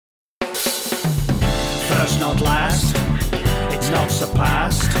outlast, it's not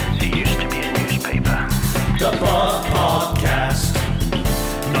surpassed. It used to be a newspaper. The Buff Podcast,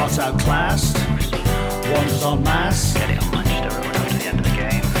 not outclassed, wonders en masse. Get it on Manchester Road after the end of the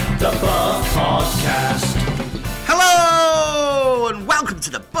game. The Buff Podcast. Hello and welcome to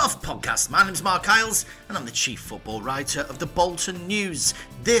the Buff Podcast. My name's Mark Isles and I'm the chief football writer of the Bolton News.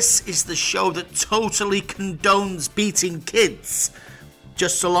 This is the show that totally condones beating kids,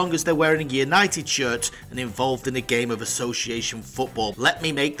 just so long as they're wearing a United shirt and involved in a game of association football. Let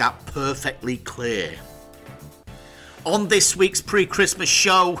me make that perfectly clear. On this week's pre-Christmas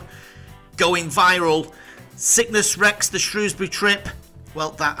show, going viral, sickness wrecks the Shrewsbury trip.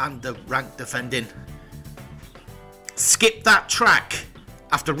 Well, that and the rank defending. Skip that track.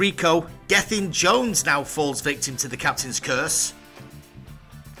 After Rico, Gethin Jones now falls victim to the captain's curse.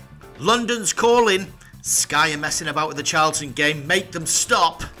 London's calling. Sky are messing about with the Charlton game. Make them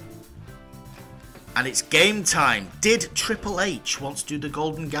stop. And it's game time. Did Triple H want to do the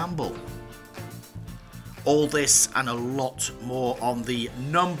Golden Gamble? All this and a lot more on the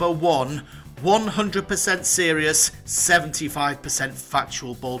number one 100% serious, 75%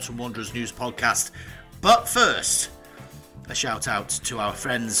 factual Bolton Wanderers news podcast. But first, a shout out to our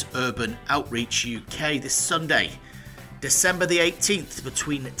friends Urban Outreach UK this Sunday, December the 18th,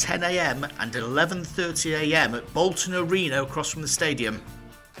 between 10am and 11:30am at Bolton Arena across from the stadium.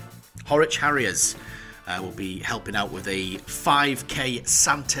 Horwich Harriers will be helping out with a 5k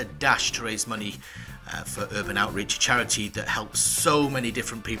Santa Dash to raise money for Urban Outreach, a charity that helps so many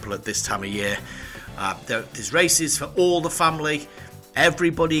different people at this time of year. There's races for all the family.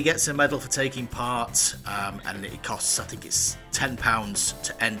 Everybody gets a medal for taking part, and it costs, I think it's £10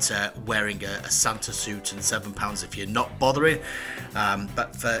 to enter wearing a Santa suit and £7 if you're not bothering.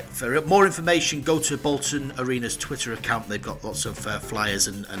 But for more information, go to Bolton Arena's Twitter account. They've got lots of flyers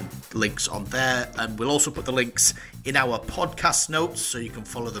and links on there, and we'll also put the links in our podcast notes so you can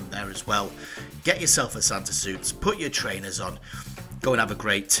follow them there as well. Get yourself a Santa suit, put your trainers on, go and have a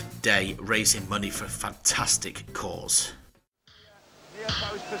great day raising money for a fantastic cause. Near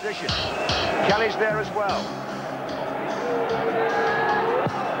post position. Kelly's there as well.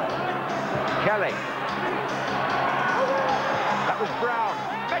 Kelly. That was Brown.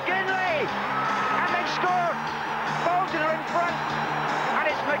 McGinley! And they've scored! Bolton are in front. And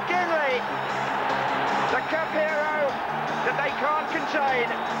it's McGinley, the cup hero that they can't contain,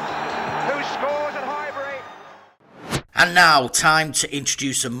 who scores at Highbury. And now, time to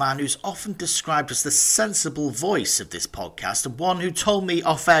introduce a man who's often described as the sensible voice of this podcast, and one who told me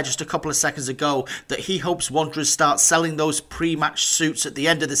off air just a couple of seconds ago that he hopes Wanderers start selling those pre-match suits at the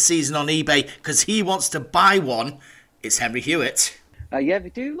end of the season on eBay because he wants to buy one. It's Henry Hewitt. Yeah, they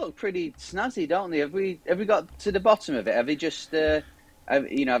do look pretty snazzy, don't they? Have we got to the bottom of it? Have they just, are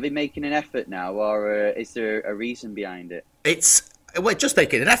they making an effort now, or is there a reason behind it? We're just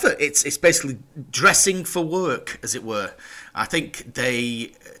making an effort. It's basically dressing for work, as it were. I think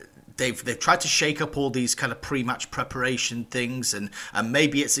they've tried to shake up all these kind of pre-match preparation things, and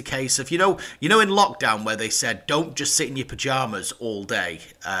maybe it's a case of you know in lockdown where they said don't just sit in your pajamas all day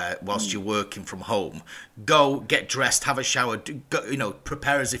whilst you're working from home. Go get dressed, have a shower,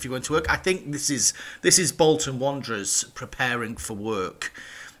 prepare as if you're going to work. I think this is Bolton Wanderers preparing for work,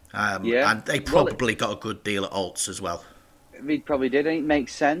 and they probably got a good deal at Alts as well. We probably did, and it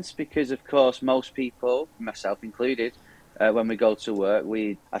makes sense because, of course, most people, myself included, when we go to work,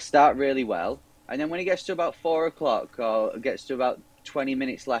 I start really well, and then when it gets to about 4 o'clock or it gets to about 20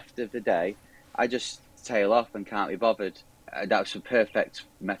 minutes left of the day, I just tail off and can't be bothered. That's a perfect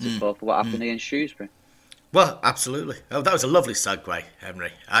metaphor for what happened against Shrewsbury. Well, absolutely. Oh, that was a lovely segue,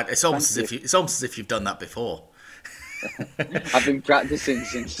 Henry. It's almost as if you've done that before. I've been practicing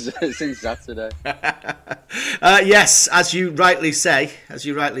since Saturday. Yes, as you rightly say,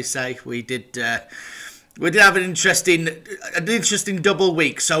 we did have an interesting double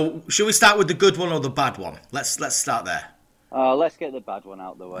week. So, shall we start with the good one or the bad one? Let's start there. Let's get the bad one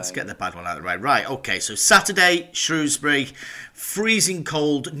out of the way. Right, okay, so Saturday, Shrewsbury, freezing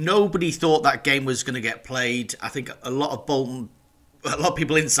cold. Nobody thought that game was going to get played. I think a lot of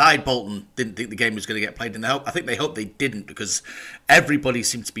people inside Bolton didn't think the game was going to get played, and I think they hoped they didn't because everybody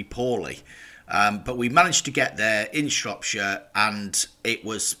seemed to be poorly. But we managed to get there in Shropshire, and it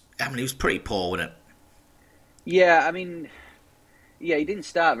was pretty poor, wasn't it? Yeah, he didn't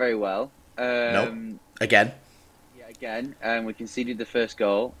start very well. No, again. Yeah, again. We conceded the first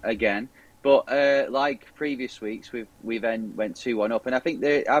goal again. But like previous weeks, we then went 2-1 up. And I think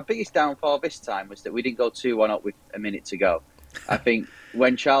our biggest downfall this time was that we didn't go 2-1 up with a minute to go. I think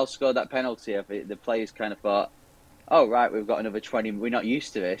when Charles scored that penalty, the players kind of thought, oh, right, we've got another 20. We're not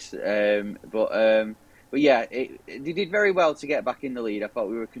used to this. But But yeah, they did very well to get back in the lead. I thought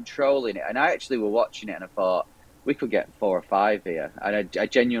we were controlling it, and I actually were watching it, and I thought we could get 4 or 5 here, and I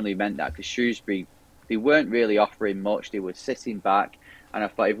genuinely meant that, because Shrewsbury, they weren't really offering much. They were sitting back, and I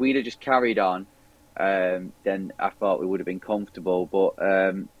thought if we'd have just carried on, then I thought we would have been comfortable. But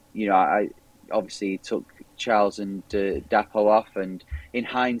I obviously took Charles and Dapo off, and in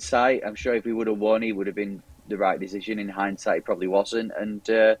hindsight, I'm sure if we would have won, it would have been the right decision. In hindsight, it probably wasn't, and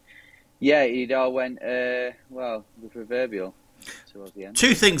it all went the proverbial towards the end.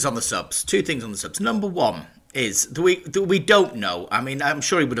 Two things on the subs. Number one is that we don't know. I mean, I'm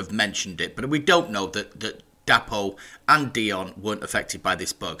sure he would have mentioned it, but we don't know that Dapo and Dion weren't affected by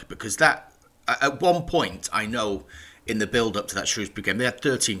this bug, because that at one point, I know in the build-up to that Shrewsbury game, they had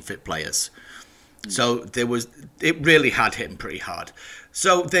 13 fit players. So it really had hit him pretty hard.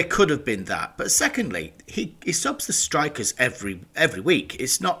 So there could have been that. But secondly, he subs the strikers every week.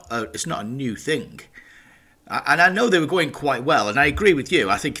 It's not a new thing. And I know they were going quite well, and I agree with you.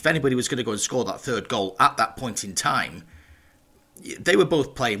 I think if anybody was going to go and score that third goal at that point in time, they were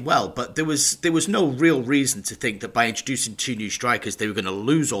both playing well, but there was no real reason to think that by introducing 2 new strikers, they were going to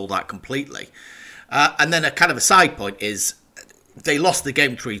lose all that completely. And then a kind of a side point is they lost the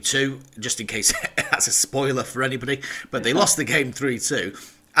game 3-2, just in case that's a spoiler for anybody, but they lost the game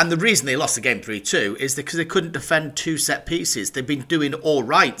 3-2. And the reason they lost the game 3-2 is because they couldn't defend 2 set pieces. They've been doing all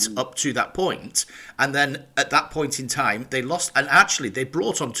right up to that point. And then at that point in time, they lost. And actually, they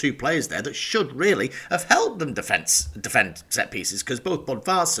brought on 2 players there that should really have helped them defend set pieces, because both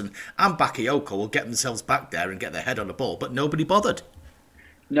Bodvarsson and Bakayoko will get themselves back there and get their head on the ball. But nobody bothered.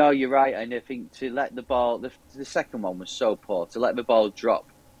 No, you're right. And I think to let the ball, the second one was so poor, to let the ball drop,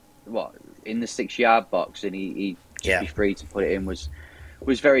 in the 6-yard box, and he just be free to put it in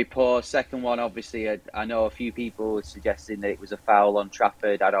was very poor. Second one, obviously, I know a few people were suggesting that it was a foul on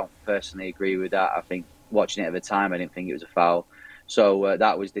Trafford. I don't personally agree with that. I think watching it at the time, I didn't think it was a foul. So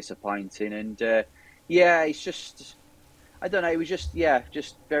that was disappointing. And it's just, I don't know, it was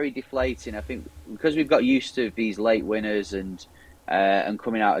just very deflating. I think because we've got used to these late winners and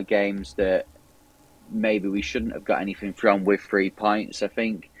coming out of games that maybe we shouldn't have got anything from with 3 points. I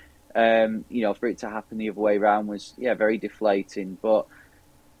think, for it to happen the other way around was, very deflating. But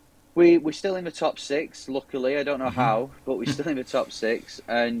we're still in the top 6, luckily. I don't know how, but we're still in the top 6.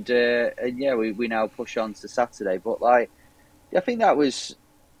 And we now push on to Saturday. But, I think that was,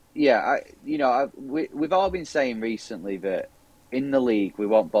 we've all been saying recently that in the league, we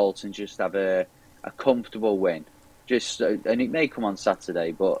want Bolton just have a comfortable win. And it may come on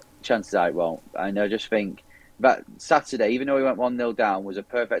Saturday, but chances are it won't. And I just think that Saturday, even though we went 1-0 down, was a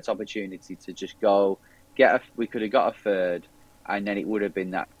perfect opportunity to just go we could have got a third, and then it would have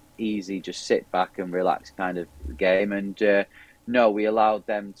been that easy, just sit back and relax kind of game. And no, we allowed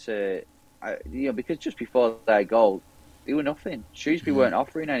them to, because just before their goal, they were nothing. Shrewsbury weren't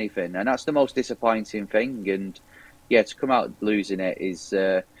offering anything, and that's the most disappointing thing. And to come out losing it is.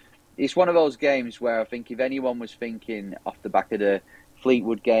 It's one of those games where I think if anyone was thinking off the back of the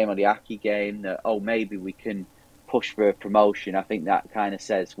Fleetwood game or the Aki game that, maybe we can push for a promotion, I think that kind of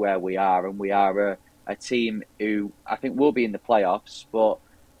says where we are. And we are a team who I think will be in the playoffs, but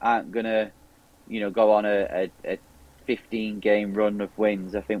aren't going to, go on a 15-game run of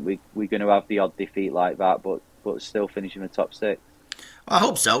wins. I think we're going to have the odd defeat like that, but still finish in the top 6. I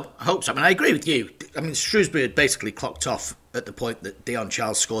hope so. I mean, I agree with you. I mean, Shrewsbury had basically clocked off at the point that Dion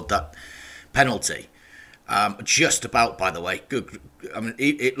Charles scored that penalty. Just about, by the way. Good. I mean,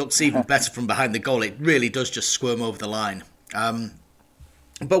 it looks even better from behind the goal. It really does just squirm over the line.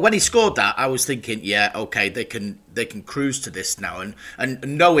 But when he scored that, I was thinking, okay, they can cruise to this now.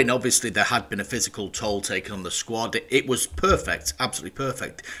 And knowing, obviously, there had been a physical toll taken on the squad, it was perfect, absolutely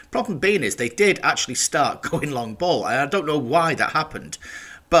perfect. Problem being is they did actually start going long ball, and I don't know why that happened.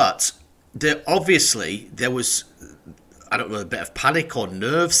 But obviously, there was, I don't know, a bit of panic or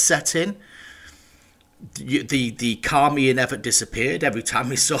nerves set in. The Carmian effort disappeared every time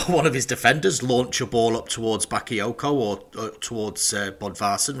we saw one of his defenders launch a ball up towards Bakayoko or towards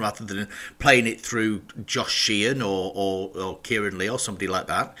Bodvarsson, rather than playing it through Josh Sheehan or Kieran Lee or somebody like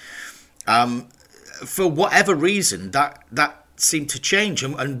that. For whatever reason, that seemed to change,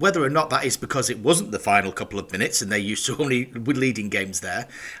 and whether or not that is because it wasn't the final couple of minutes and they're used to only leading games there.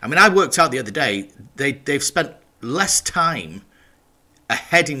 I mean, I worked out the other day, they've spent less time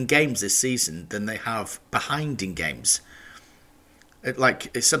ahead in games this season than they have behind in games.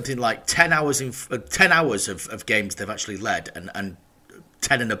 It's something like 10 hours of games they've actually led, and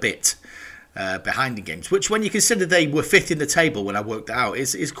 10 and a bit behind in games, which, when you consider they were 5th in the table when I worked that out,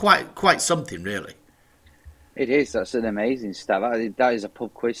 is quite something, really. It is. That's an amazing stat. That is a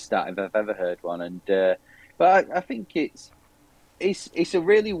pub quiz stat if I've ever heard one. And but I think it's a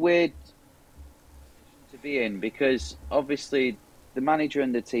really weird to be in, because obviously the manager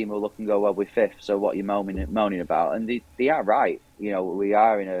and the team will look and go, well, we're fifth, so what are you moaning about? And they are right. You know, we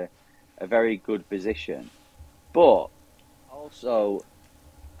are in a very good position. But also,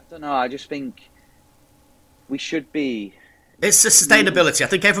 I don't know, I just think we should be... It's the sustainability. I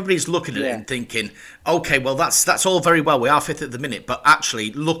think everybody's looking at it and thinking, okay, well, that's all very well. We are fifth at the minute, but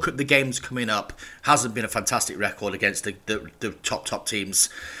actually, look at the games coming up. Hasn't been a fantastic record against the top teams.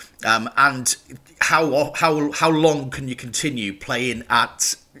 And how long can you continue playing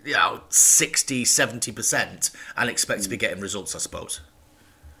at 60, 70% and expect to be getting results, I suppose?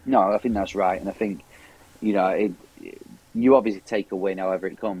 No, I think that's right. And I think, you obviously take a win however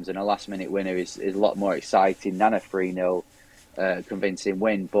it comes, and a last-minute winner is a lot more exciting than a 3-0 convincing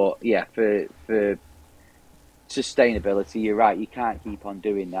win. But yeah, for sustainability, you're right. You can't keep on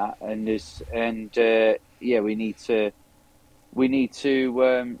doing that, we need to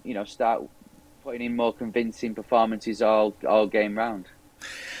start putting in more convincing performances all game round.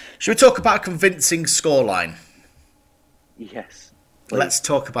 Should we talk about a convincing scoreline? Yes. Please. Let's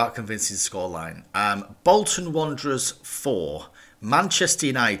talk about convincing scoreline. Bolton Wanderers 4, Manchester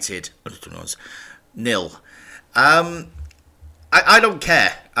United 0. I don't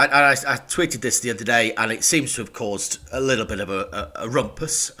care. I tweeted this the other day, and it seems to have caused a little bit of a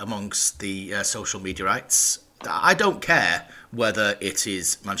rumpus amongst the social media rights. I don't care whether it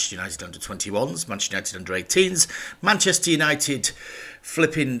is Manchester United under-21s, Manchester United under-18s, Manchester United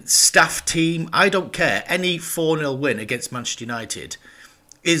flipping staff team. I don't care. Any 4-0 win against Manchester United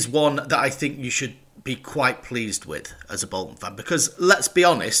is one that I think you should be quite pleased with as a Bolton fan, because let's be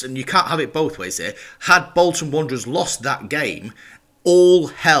honest, and you can't have it both ways here, had Bolton Wanderers lost that game, all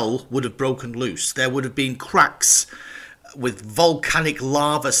hell would have broken loose. There would have been cracks with volcanic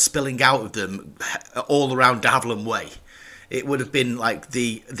lava spilling out of them all around Davlin Way. It would have been like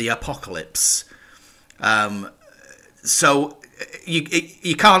the apocalypse. So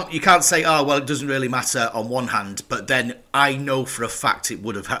you can't say, oh well, it doesn't really matter on one hand, but then I know for a fact it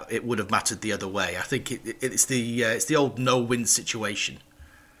would have mattered the other way. I think it's the old no-win situation.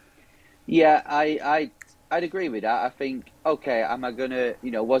 Yeah, I'd agree with that. I think, okay, am I gonna,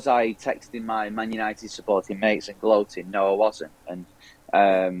 was I texting my Man United supporting mates and gloating? No, I wasn't, and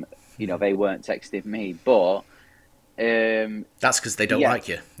they weren't texting me, but that's because they don't like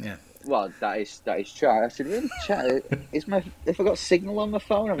you. Yeah. Well, that is true. I should really check. If I got signal on my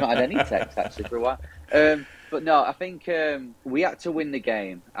phone, I've not had any text actually for a while. But no, I think we had to win the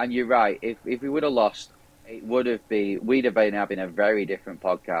game, and you're right. If we would have lost, we'd have been having a very different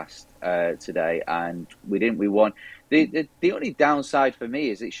podcast today, and we didn't. We won. The only downside for me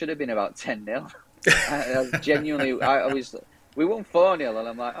is it should have been about 10-0. Genuinely, we won 4-0, and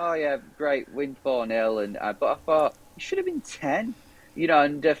I'm like, oh yeah, great, win 4-0, but I thought it should have been 10.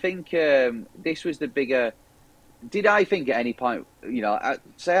 And I think this was the bigger... Did I think at any point,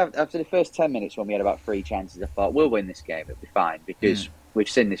 say after the first 10 minutes when we had about 3 chances, I thought, we'll win this game, it'll be fine, because we've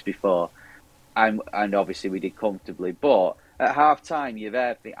seen this before, and obviously we did comfortably. But at half-time,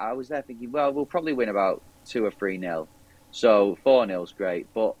 I was there thinking, well, we'll probably win about 2 or 3-0, so 4-0's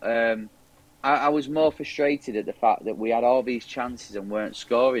great. But I was more frustrated at the fact that we had all these chances and weren't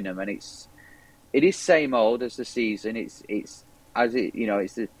scoring them, and it is same old as the season. It's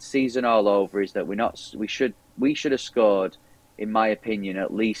the season all over. Is that we should have scored, in my opinion,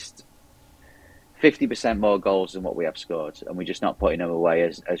 at least 50% more goals than what we have scored, and we're just not putting them away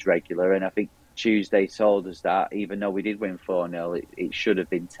as regular. And I think Tuesday told us that, even though we did win 4-0, it should have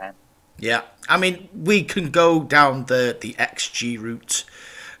been 10. Yeah, I mean, we can go down the XG route.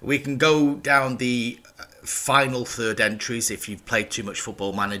 We can go down the final third entries if you've played too much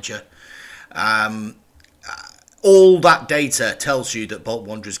Football Manager. All that data tells you that Bolton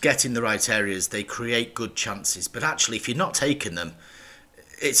Wanderers get in the right areas, they create good chances. But actually, if you're not taking them,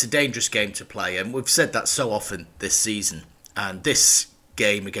 it's a dangerous game to play. And we've said that so often this season. And this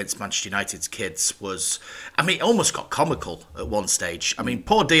game against Manchester United's kids was, it almost got comical at one stage. I mean,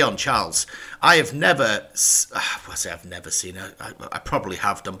 poor Dion Charles. I've never seen, I probably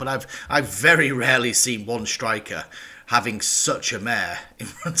have done, but I've very rarely seen one striker having such a mare in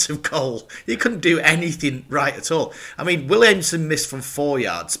front of goal. He couldn't do anything right at all. I mean, Williamson missed from 4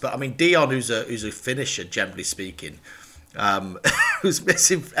 yards, but I mean, Dion, who's a finisher, generally speaking, He was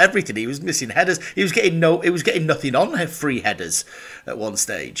missing everything. He was missing headers. He was getting nothing on free headers at one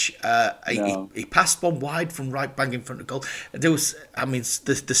stage. No. He passed one wide from right bang in front of goal. There was, I mean,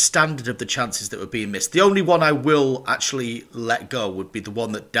 the standard of the chances that were being missed. The only one I will actually let go would be the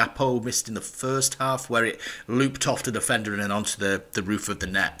one that Dapo missed in the first half, where it looped off the defender and then onto the roof of the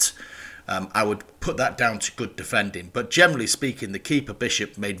net. I would put that down to good defending. But generally speaking, the keeper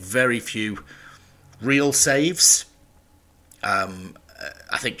Bishop made very few real saves.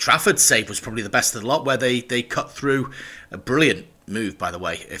 I think Trafford's save was probably the best of the lot, where they cut through. A brilliant move, by the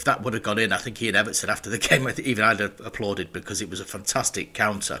way. If that would have gone in, I think he and Everton after the game, even I'd have applauded, because it was a fantastic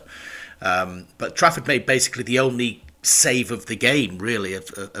counter. But Trafford made basically the only save of the game, really,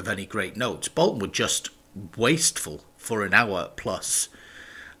 of any great note. Bolton were just wasteful for an hour plus.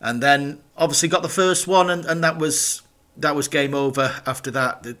 And then obviously got the first one, and that was game over. After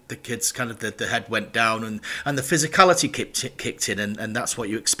that, the kids kind of the head went down, and the physicality kicked in, and that's what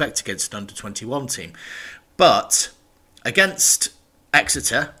you expect against an under-21 team. But against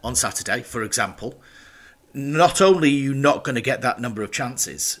Exeter on Saturday, for example, not only are you not going to get that number of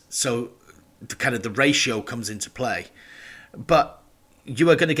chances, so the ratio comes into play, but you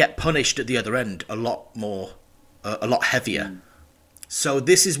are going to get punished at the other end a lot more, a lot heavier. So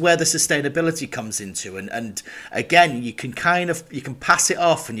this is where the sustainability comes into, and again, you can pass it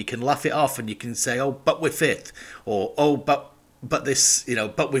off and you can laugh it off and you can say, oh, but we're fifth, or oh, but this,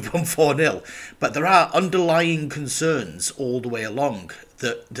 but we've won 4-0. But there are underlying concerns all the way along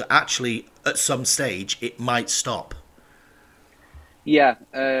that actually at some stage it might stop. Yeah,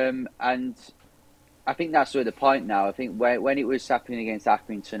 and I think that's sort of the point now. I think when it was happening against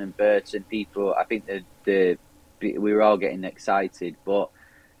Accrington and Burton, people, I think we were all getting excited, but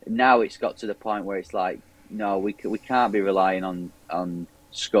now it's got to the point where it's like, no, we can't be relying on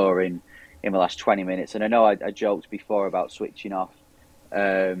scoring in the last 20 minutes. And I know I joked before about switching off,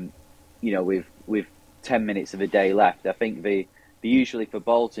 with 10 minutes of a day left. I think the usually for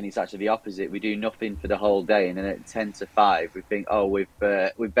Bolton, it's actually the opposite. We do nothing for the whole day, and then at 10 to 5, we think, oh, we've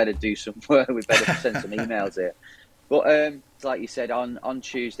better do some work, we've better send some emails here. But like you said, on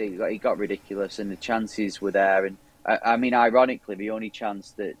Tuesday, it got ridiculous, and the chances were there. And I mean, ironically, the only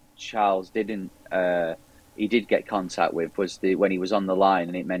chance that Charles did get contact with was when he was on the line,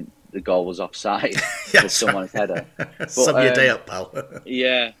 and it meant the goal was offside with someone's header. But, sum your day up, pal.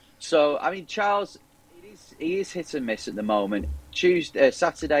 Yeah. So I mean, Charles, he is hit and miss at the moment.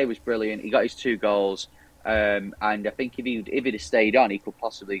 Saturday was brilliant. He got his 2 goals, and I think if he'd have stayed on, he could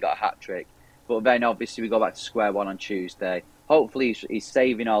possibly got a hat trick. But then obviously we go back to square one on Tuesday. Hopefully he's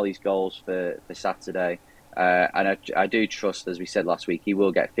saving all these goals for Saturday. And I do trust, as we said last week, he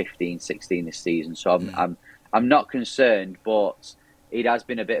will get 15, 16 this season. So I'm not concerned, but it has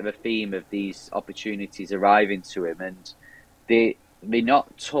been a bit of a theme of these opportunities arriving to him, and they're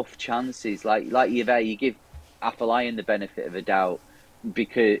not tough chances. Like you're there, you give Afolayan the benefit of a doubt,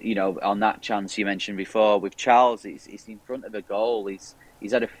 because on that chance you mentioned before with Charles, he's in front of a goal. He's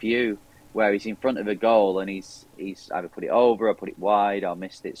had a few where he's in front of a goal and he's either put it over or put it wide or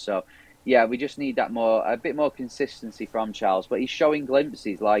missed it. So yeah, we just need a bit more consistency from Charles. But he's showing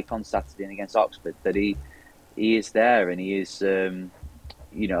glimpses, like on Saturday and against Oxford, that he is there, and he is and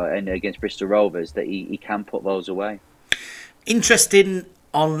against Bristol Rovers, that he can put those away. Interesting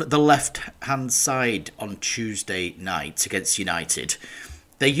on the left-hand side on Tuesday night against United.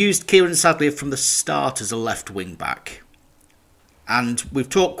 They used Kieran Sadlier from the start as a left wing-back. And we've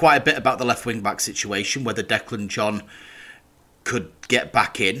talked quite a bit about the left wing-back situation, whether Declan John could get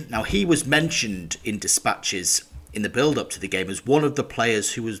back in. Now, he was mentioned in dispatches in the build-up to the game as one of the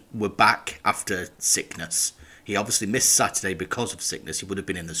players who were back after sickness. He obviously missed Saturday because of sickness. He would have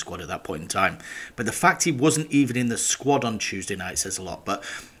been in the squad at that point in time. But the fact he wasn't even in the squad on Tuesday night says a lot. But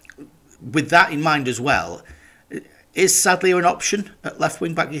with that in mind as well, is Sadlier an option at left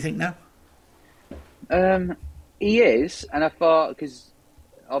wing-back, do you think, now? He is, and I thought, because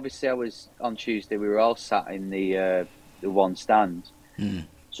obviously I was on Tuesday, we were all sat in the one stand,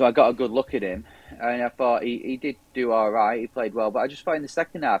 so I got a good look at him, and I thought he did do all right. He played well, but I just thought in the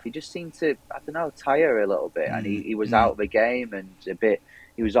second half he just seemed to, I don't know, tire a little bit, and he was out of the game and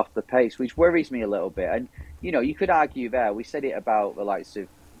he was off the pace, which worries me a little bit. And you could argue there. We said it about the likes of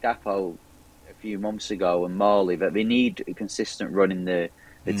Dapo a few months ago and Morley, that they need a consistent run in the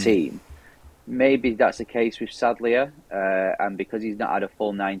team. Maybe that's the case with Sadlier, and because he's not had a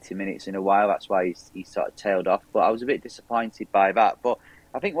full 90 minutes in a while, that's why he's sort of tailed off. But I was a bit disappointed by that. But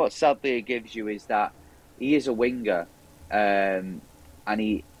I think what Sadlier gives you is that he is a winger, and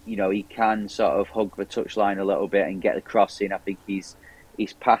he can sort of hug the touchline a little bit and get the cross in. I think his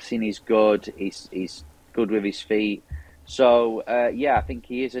passing is good. He's good with his feet. So I think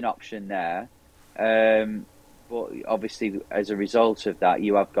he is an option there. But obviously, as a result of that,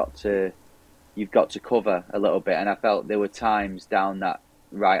 you've got to cover a little bit. And I felt there were times down that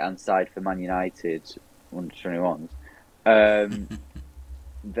right hand side for Man United under-21s.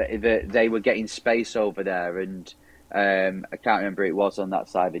 They were getting space over there, and I can't remember who it was on that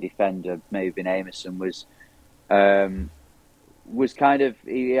side. The defender, maybe been Amerson, was kind of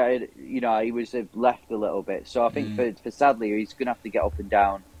he was left a little bit. So I think for Sadler, he's going to have to get up and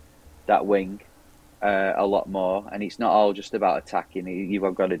down that wing a lot more, and it's not all just about attacking.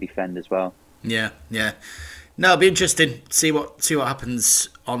 You've got to defend as well. Yeah. No, it'll be interesting. See what happens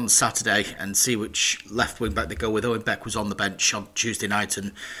on Saturday, and see which left wing back they go with. Owen Beck was on the bench on Tuesday night,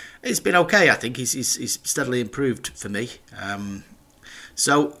 and it's been okay. I think he's steadily improved for me.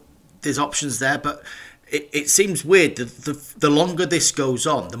 So there's options there, but it seems weird that the longer this goes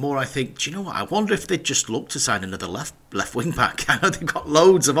on, the more I think, do you know what? I wonder if they'd just look to sign another left wing back. I know they've got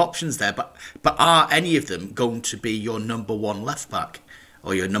loads of options there, but are any of them going to be your number one left back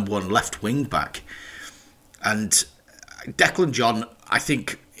or your number one left wing back? And Declan John, I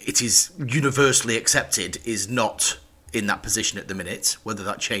think it is universally accepted, is not in that position at the minute. Whether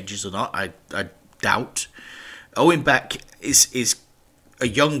that changes or not, I doubt. Owen Beck is a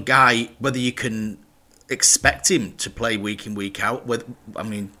young guy. Whether you can expect him to play week in, week out,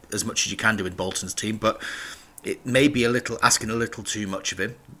 as much as you can do in Bolton's team, but it may be asking a little too much of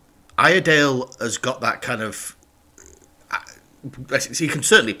him. Iredale has got that kind of... He can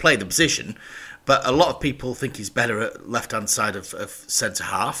certainly play the position, but a lot of people think he's better at left-hand side of centre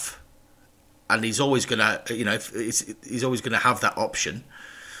half, and he's always gonna, he's always gonna have that option.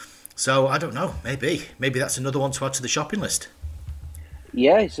 So I don't know. Maybe that's another one to add to the shopping list.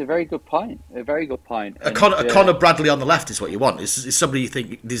 Yeah, it's a very good point. A Conor Bradley on the left is what you want. Is somebody you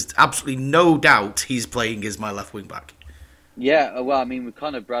think there's absolutely no doubt he's playing as my left wing back. Yeah, well, with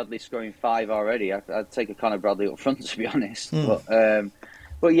Conor Bradley scoring 5 already, I'd take a Conor Bradley up front, to be honest.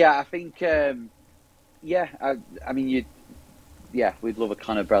 But yeah, I think, we'd love a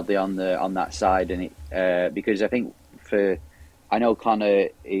Conor Bradley on that side, and because I think I know Conor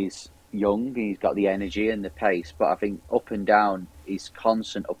is young, he's got the energy and the pace, but I think up and down, he's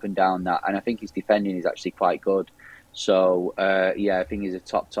constant up and down that, and I think his defending is actually quite good. So I think he's a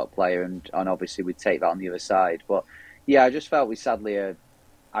top player, and obviously we'd take that on the other side. But yeah, I just felt with Sadler,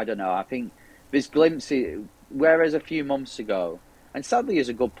 I don't know. I think there's glimpses, whereas a few months ago, and Sadler is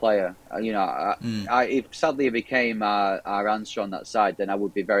a good player. If Sadler became our answer on that side, then I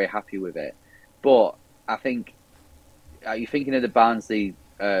would be very happy with it. But I think, you're thinking of the Barnsley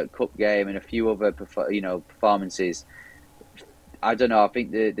Cup game and a few other performances. I don't know. I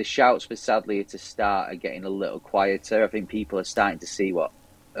think the shouts for Sadler to start are getting a little quieter. I think people are starting to see what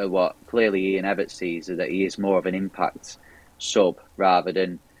clearly Ian Evatt sees, that he is more of an impact sub rather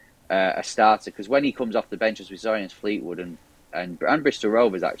than a starter. Because when he comes off the bench, as we saw against Fleetwood and Bristol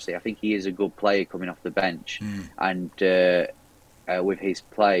Rovers, actually, I think he is a good player coming off the bench and with his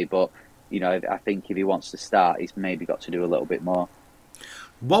play. But I think if he wants to start, he's maybe got to do a little bit more.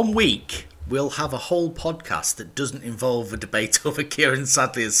 1 week, we'll have a whole podcast that doesn't involve a debate over Kieran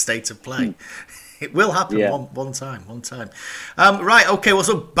Sadler's state of play. It will happen one time. Right, okay, well,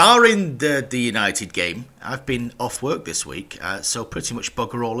 so barring the United game, I've been off work this week, so pretty much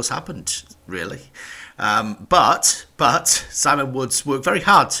bugger all has happened, really. But Simon Woods worked very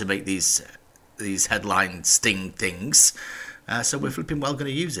hard to make these headline sting things, so we're flipping well going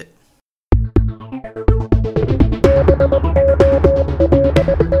to use it.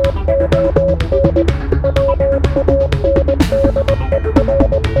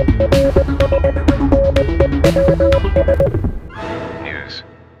 News.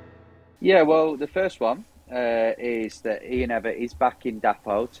 Yeah, well, the first one is that Ian Evatt is back in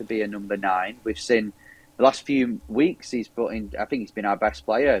Dapo to be a number 9. We've seen the last few weeks I think he's been our best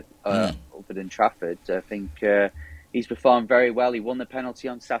player other than Trafford. I think he's performed very well. He won the penalty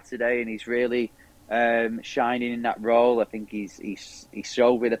on Saturday, and he's really shining in that role. I think he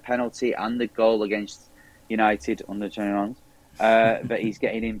showed with the penalty and the goal against United under-21s. But he's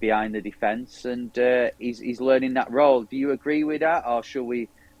getting in behind the defence, and he's learning that role. Do you agree with that, or should we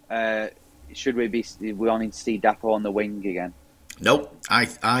be wanting to see Dapo on the wing again? Nope.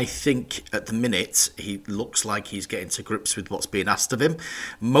 I think at the minute he looks like he's getting to grips with what's being asked of him.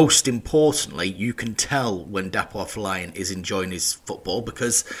 Most importantly, you can tell when Dapo offline is enjoying his football,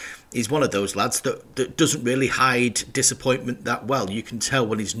 because he's one of those lads that doesn't really hide disappointment that well. You can tell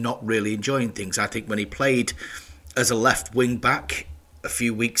when he's not really enjoying things. I think when he played as a left wing back a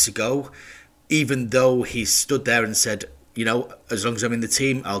few weeks ago, even though he stood there and said, as long as I'm in the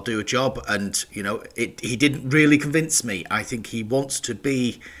team, I'll do a job. And, he didn't really convince me. I think he wants to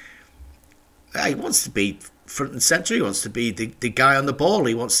be front and centre. He wants to be the guy on the ball.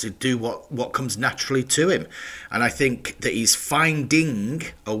 He wants to do what comes naturally to him. And I think that he's finding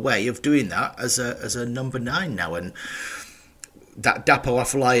a way of doing that as a number 9 now. And that Dapo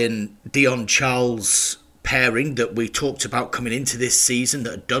Afolayan and Dion Charles pairing that we talked about coming into this season,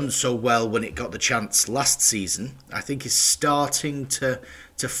 that had done so well when it got the chance last season, I think is starting to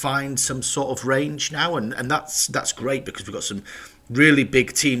find some sort of range now, and that's great, because we've got some really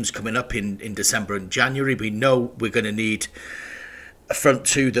big teams coming up in December and January. We know we're going to need a front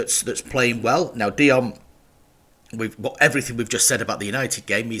two that's playing well. Now Dion, everything we've just said about the United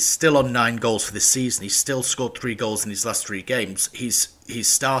game, he's still on 9 goals for this season. He's still scored 3 goals in his last 3 games. He's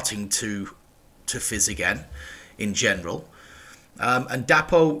starting to fizz again in general, and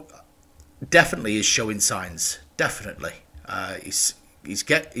Dapo definitely is showing signs. Definitely, he's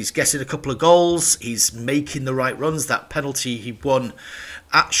getting a couple of goals. He's making the right runs. That penalty he won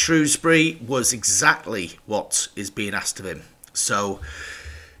at Shrewsbury was exactly what is being asked of him. So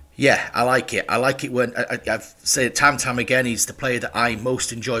yeah, I like it. I like it when I've said it time and time again. He's the player that I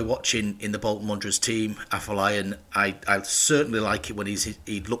most enjoy watching in the Bolton Wanderers team, Afolayan. I certainly like it when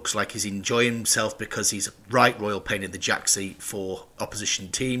he looks like he's enjoying himself, because he's a right royal pain in the jacksie for opposition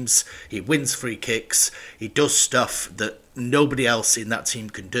teams. He wins free kicks. He does stuff that nobody else in that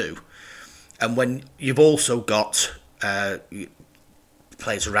team can do. And when you've also got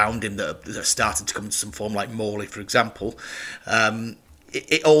players around him that are starting to come into some form, like Morley, for example,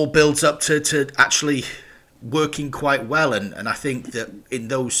 it all builds up to actually working quite well, and I think that in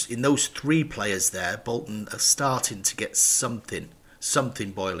those 3 players there, Bolton are starting to get something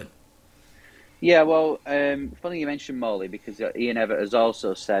boiling. Yeah, well, funny you mentioned Morley, because Ian Evatt has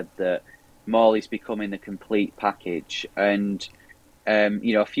also said that Morley's becoming the complete package. And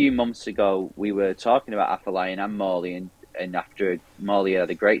a few months ago we were talking about Afolayan and Morley, and after Morley had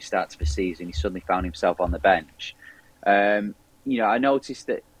a great start to the season, he suddenly found himself on the bench. I noticed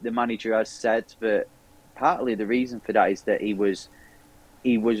that the manager has said that partly the reason for that is that he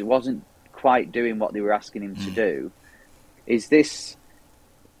wasn't quite doing what they were asking him to do.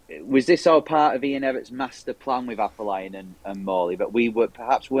 Was this all part of Ian Evatt's master plan with Afolayan and Morley that we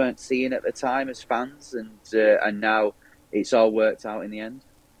weren't seeing at the time as fans, and now it's all worked out in the end?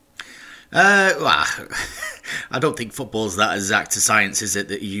 Well, I don't think football's that exact a science, is it?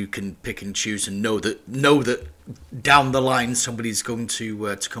 That you can pick and choose and know that down the line somebody's going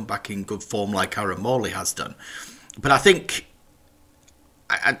to come back in good form, like Aaron Morley has done. But I think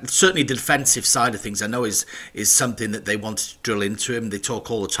certainly the defensive side of things, I know is something that they wanted to drill into him. They talk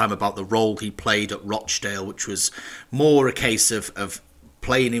all the time about the role he played at Rochdale, which was more a case of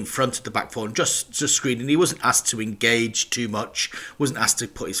playing in front of the back four and just screening. He wasn't asked to engage too much, wasn't asked to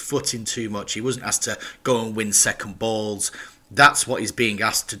put his foot in too much, he wasn't asked to go and win second balls. That's what he's being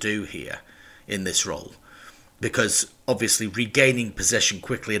asked to do here in this role, because obviously regaining possession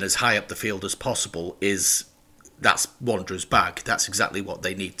quickly and as high up the field as possible that's Wanderers' bag. That's exactly what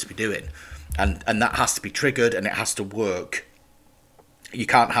they need to be doing, and that has to be triggered and it has to work. You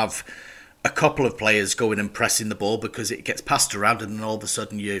can't have a couple of players going and pressing the ball, because it gets passed around and then all of a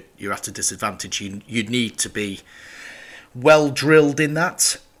sudden you're at a disadvantage. You need to be well drilled in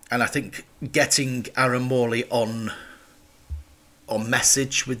that, and I think getting Aaron Morley on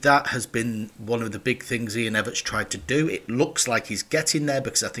message with that has been one of the big things Ian Evatt's tried to do. It looks like he's getting there,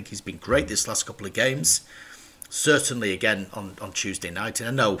 because I think he's been great this last couple of games. Certainly again on Tuesday night, and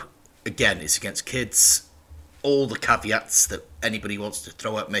I know again it's against kids, all the caveats that anybody wants to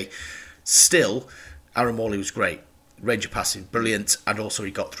throw at me. Still, Aaron Morley was great. Range of passing, brilliant, and also he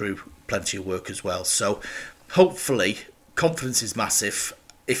got through plenty of work as well. So hopefully, confidence is massive.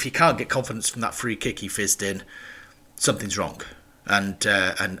 If you can't get confidence from that free kick he fizzed in, something's wrong. And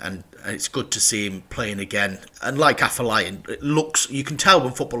it's good to see him playing again. And like Afolayan, it looks, you can tell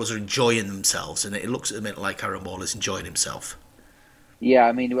when footballers are enjoying themselves, and it looks at the minute like Aaron Morley's enjoying himself. Yeah,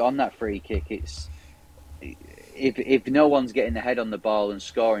 I mean, on that free kick, it's if no one's getting the head on the ball and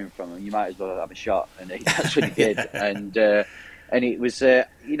scoring from him, you might as well have a shot, and that's what he did. And it was, it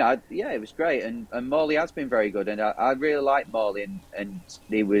was great. And Morley has been very good, and I really like Morley. And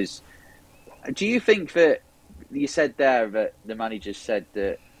he was. Do you think that you said there that the manager said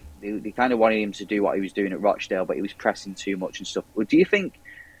that they kind of wanted him to do what he was doing at Rochdale, but he was pressing too much and stuff? Well, do you think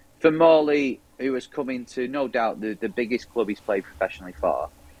for Morley, who has come into no doubt the biggest club he's played professionally for,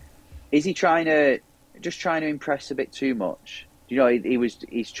 is he trying to impress a bit too much?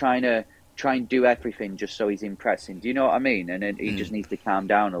 He's trying to try and do everything just so he's impressing. Do you know what I mean? And then he just needs to calm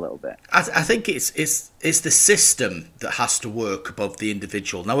down a little bit. I think it's the system that has to work above the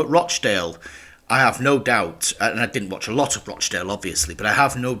individual. Now at Rochdale, I have no doubt, and I didn't watch a lot of Rochdale, obviously, but I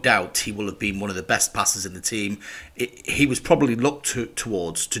have no doubt he will have been one of the best passers in the team. He was probably looked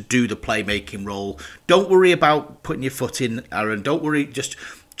towards to do the playmaking role. Don't worry about putting your foot in, Aaron. Don't worry, just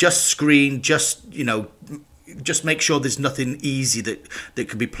screen, just make sure there's nothing easy that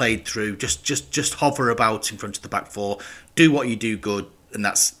can be played through. Just hover about in front of the back four. Do what you do good, and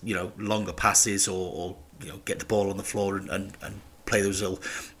that's longer passes or get the ball on the floor and play those little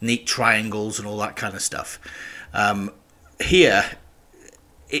neat triangles and all that kind of stuff. Here,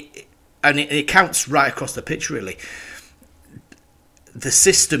 it counts right across the pitch, really. The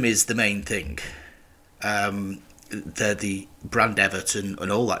system is the main thing. They're the brand Everton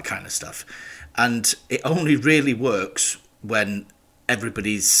and all that kind of stuff. And it only really works when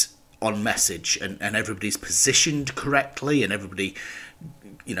everybody's on message and everybody's positioned correctly and everybody...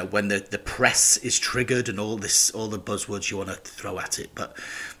 when the press is triggered and all the buzzwords you want to throw at it. But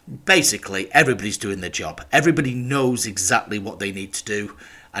basically, everybody's doing their job. Everybody knows exactly what they need to do.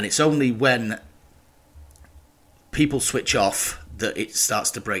 And it's only when people switch off that it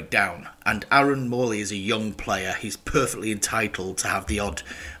starts to break down. And Aaron Morley is a young player. He's perfectly entitled to have the odd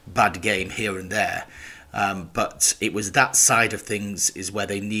bad game here and there. But it was that side of things is where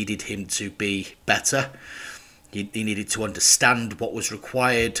they needed him to be better. He needed to understand what was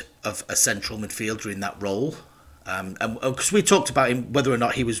required of a central midfielder in that role. And because we talked about him, whether or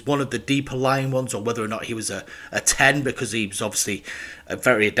not he was one of the deeper lying ones or whether or not he was a 10, because he was obviously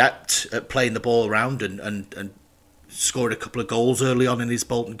very adept at playing the ball around and scored a couple of goals early on in his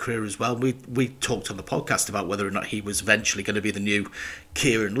Bolton career as well. We talked on the podcast about whether or not he was eventually going to be the new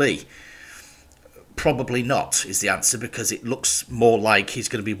Kieran Lee. Probably not is the answer, because it looks more like he's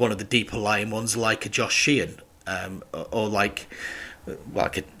going to be one of the deeper lying ones, like a Josh Sheehan. Or like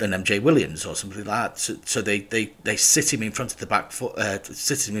an MJ Williams or something like that. So they sit him in front of the back foot,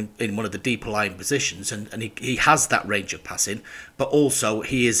 sit him in one of the deeper lying positions, and he has that range of passing, but also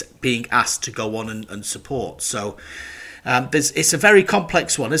he is being asked to go on and support. So it's a very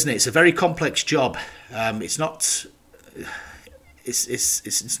complex one, isn't it? It's a very complex job. It's not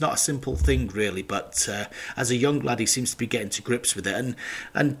a simple thing, really, but as a young lad, he seems to be getting to grips with it.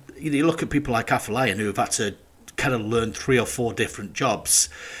 And you look at people like Afolayan who have had to kind of learn 3 or 4 different jobs.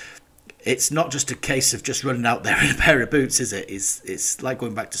 It's not just a case of just running out there in a pair of boots, is it? It's like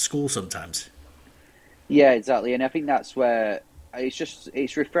going back to school sometimes. Yeah, exactly. And I think that's where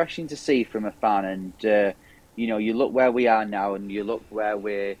it's refreshing to see from a fan. And you look where we are now, and you look where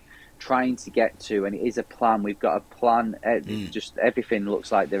we're trying to get to, and it is a plan. We've got a plan. Just everything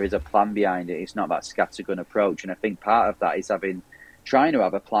looks like there is a plan behind it. It's not that scattergun approach. And I think part of that is trying to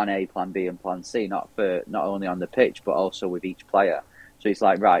have a plan A, plan B, and plan C, not only on the pitch but also with each player. So it's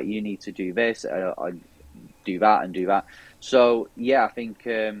like, right, you need to do this, or do that, and do that. So yeah, I think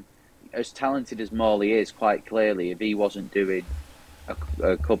as talented as Morley is, quite clearly, if he wasn't doing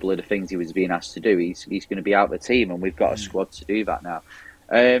a couple of the things he was being asked to do, he's going to be out of the team, and we've got a squad to do that now.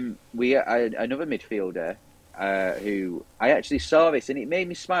 Another midfielder who I actually saw this, and it made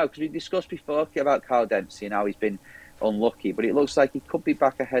me smile, because we discussed before about Kyle Dempsey and how he's been unlucky, but it looks like he could be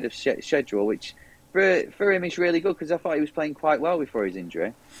back ahead of schedule, which for him is really good, because I thought he was playing quite well before his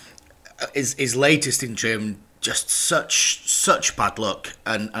injury. His latest injury, just such bad luck,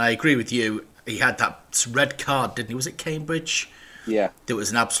 and I agree with you. He had that red card, didn't he? Was it Cambridge? Yeah. That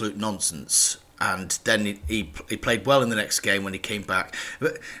was an absolute nonsense, and then he played well in the next game when he came back.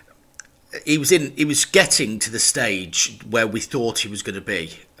 But he was getting to the stage where we thought he was going to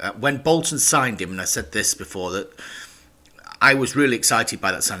be. When Bolton signed him, and I said this before, that I was really excited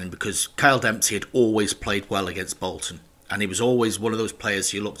by that signing, because Kyle Dempsey had always played well against Bolton, and he was always one of those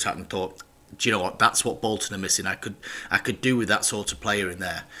players you looked at and thought, do you know what, that's what Bolton are missing. I could do with that sort of player in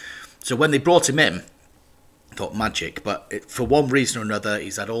there. So when they brought him in, I thought magic, but for one reason or another,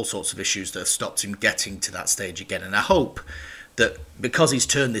 he's had all sorts of issues that have stopped him getting to that stage again. And I hope that because he's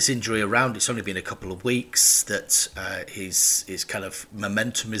turned this injury around, it's only been a couple of weeks, that his kind of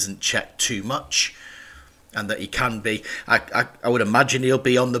momentum isn't checked too much, and that he can be. I would imagine he'll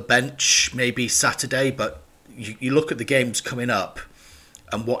be on the bench maybe Saturday, but you look at the games coming up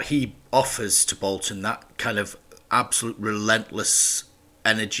and what he offers to Bolton, that kind of absolute relentless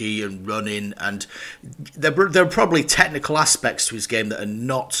energy and running, and there are probably technical aspects to his game that are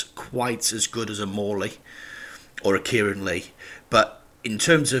not quite as good as a Morley or a Kieran Lee, but in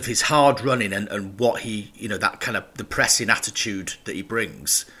terms of his hard running and what he, that kind of the pressing attitude that he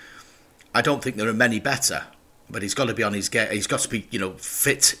brings, I don't think there are many better. But he's got to be on his game. He's got to be,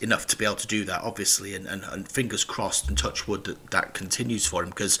 fit enough to be able to do that, obviously. And fingers crossed and touch wood that continues for him,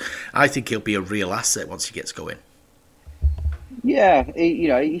 because I think he'll be a real asset once he gets going. Yeah,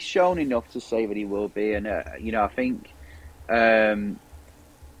 he's shown enough to say that he will be, and I think,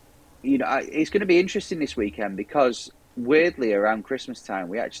 it's going to be interesting this weekend because weirdly around Christmas time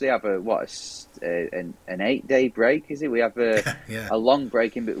we actually have an 8-day break. Is it? We have a long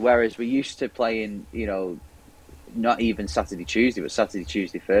break in, but whereas we used to play in, not even Saturday, Tuesday, but Saturday,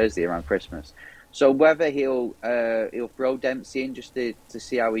 Tuesday, Thursday around Christmas. So whether he'll throw Dempsey in just to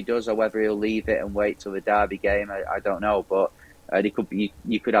see how he does, or whether he'll leave it and wait till the Derby game, I don't know. But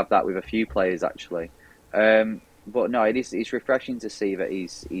you could have that with a few players actually. But no, it's refreshing to see that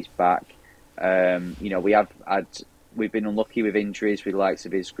he's back. We've been unlucky with injuries with the likes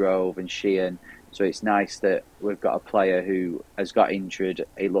of Isgrove and Sheehan. So it's nice that we've got a player who has got injured.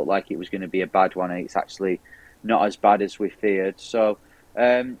 It looked like it was going to be a bad one, and it's actually not as bad as we feared. So,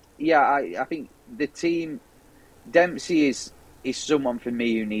 I think the team, Dempsey is someone for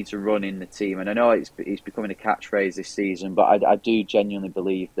me who needs a run in the team. And I know it's becoming a catchphrase this season, but I do genuinely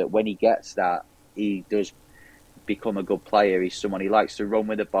believe that when he gets that, he does become a good player. He's someone, he likes to run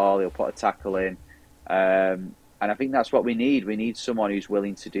with the ball, he'll put a tackle in. And I think that's what we need. We need someone who's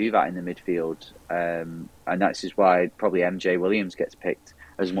willing to do that in the midfield. And that's just why probably MJ Williams gets picked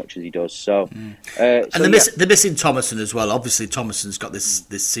as much as he does. So, they're missing Thomason as well. Obviously, Thomason's got this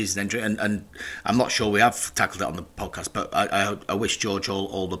season injury, and I'm not sure we have tackled it on the podcast, but I wish George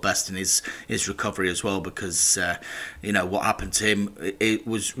all the best in his recovery as well, because what happened to him, it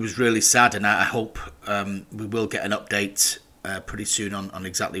was really sad, and I hope we will get an update pretty soon on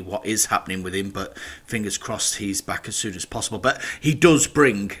exactly what is happening with him. But fingers crossed he's back as soon as possible. But he does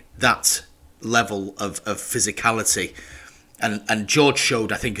bring that level of physicality. And George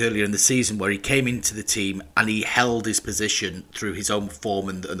showed, I think, earlier in the season where he came into the team and he held his position through his own form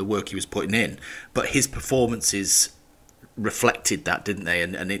and the work he was putting in. But his performances reflected that, didn't they?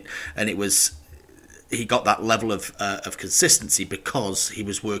 And it was, he got that level of consistency because he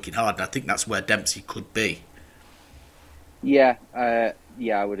was working hard. And I think that's where Dempsey could be. Yeah, I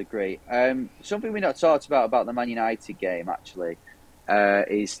would agree. Something we've not talked about the Man United game actually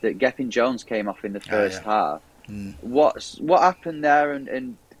is that Gethin Jones came off in the first half. What happened there,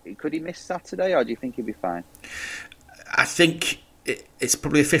 and could he miss Saturday, or do you think he'll be fine? I think it's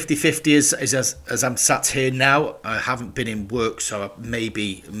probably a 50-50 as I'm sat here now. I haven't been in work, so I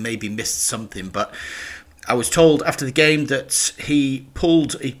maybe missed something, but I was told after the game that he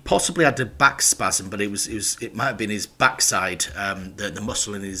possibly had a back spasm, but it might have been his backside, the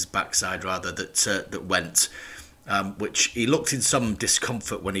muscle in his backside rather that went, which he looked in some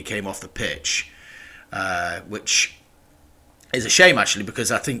discomfort when he came off the pitch. Which is a shame actually,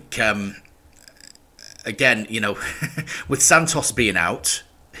 because I think again, with Santos being out,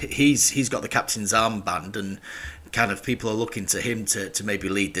 he's got the captain's armband, and kind of people are looking to him to maybe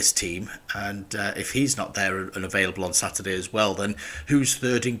lead this team. And if he's not there and available on Saturday as well, then who's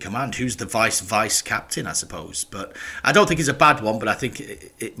third in command? Who's the vice captain, I suppose? But I don't think it's a bad one, but I think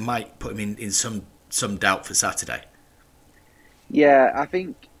it might put him in some doubt for Saturday. Yeah, I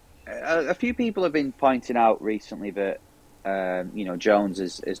think a few people have been pointing out recently that Jones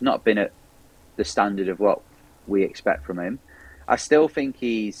has not been at the standard of what we expect from him. I still think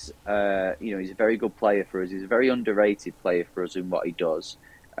he's he's a very good player for us. He's a very underrated player for us in what he does.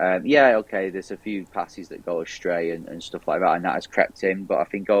 There's a few passes that go astray and stuff like that, and that has crept in. But I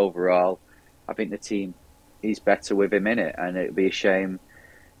think overall, the team is better with him in it, and it'd be a shame,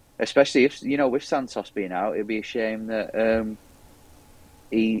 especially if with Santos being out, it'd be a shame that.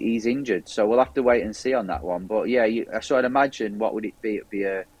 He's injured, so we'll have to wait and see on that one. But so I'd imagine, what would it be? It'd be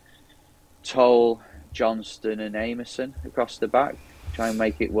a Toll, Johnston, and Amerson across the back. Try and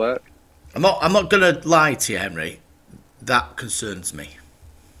make it work. I'm not going to lie to you, Henry. That concerns me.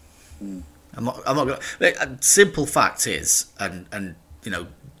 I'm not going. Simple fact is, and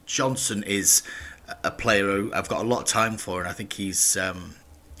Johnson is a player who I've got a lot of time for, and I think he's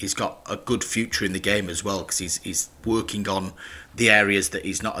got a good future in the game as well, because he's working on the areas that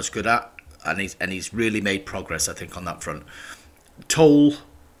he's not as good at, and he's really made progress, I think, on that front. Toll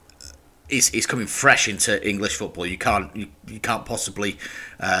is coming fresh into English football. You can't possibly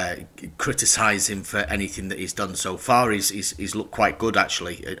criticise him for anything that he's done so far. He's looked quite good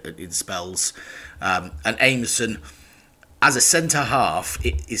actually in spells. And Amerson, as a centre half,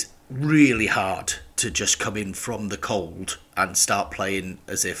 it is really hard to just come in from the cold and start playing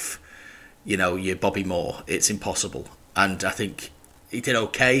as if you're Bobby Moore. It's impossible. And I think he did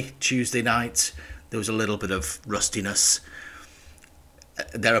okay Tuesday night. There was a little bit of rustiness.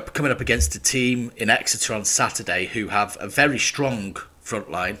 they're coming up against a team in Exeter on Saturday who have a very strong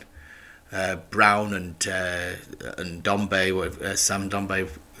front line. Brown and Dombe, Sam Dombe,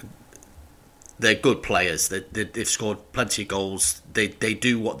 they're good players. They've scored plenty of goals. They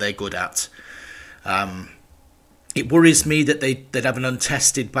do what they're good at. It worries me that they'd have an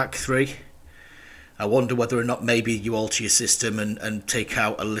untested back three. I wonder whether or not maybe you alter your system and take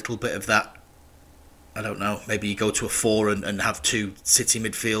out a little bit of that. I don't know. Maybe you go to a 4 and have 2 City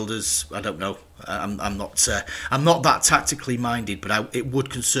midfielders. I don't know. I'm not that tactically minded, but it would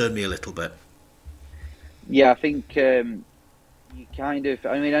concern me a little bit. Yeah, I think you kind of.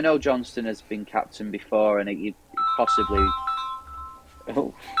 I mean, I know Johnston has been captain before, and you possibly.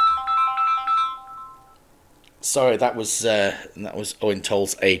 Oh. Sorry, that was Owen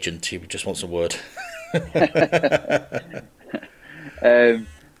Toll's agent. He just wants a word.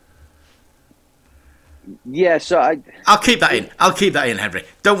 Yeah, so I'll keep that in. Henry.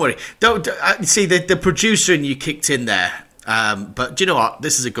 Don't worry. Don't see the producer and you kicked in there. But do you know what?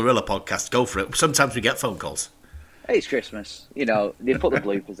 This is a guerrilla podcast. Go for it. Sometimes we get phone calls. It's Christmas. They put the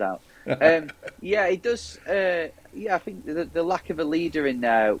bloopers out. Yeah, it does. Yeah, I think the lack of a leader in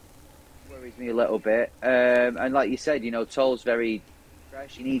there worries me a little bit. And like you said, Toll's very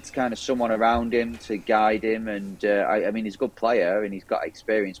fresh. He needs kind of someone around him to guide him. And I mean, he's a good player and he's got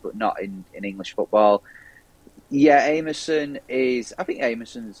experience, but not in English football. Yeah, Amerson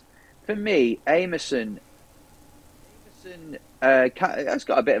for me. Amerson has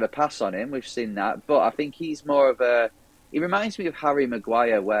got a bit of a pass on him. We've seen that, but I think he's more of he reminds me of Harry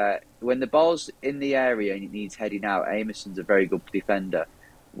Maguire, where when the ball's in the area and it needs heading out, Amerson's a very good defender.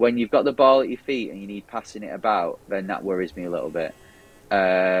 When you've got the ball at your feet and you need passing it about, then that worries me a little bit.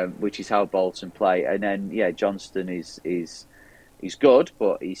 Which is how Bolton play. And then Johnston is good,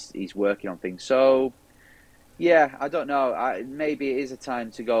 but he's working on things. So yeah, I don't know. Maybe it is a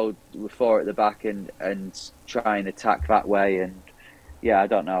time to go with 4 at the back and try and attack that way. And yeah, I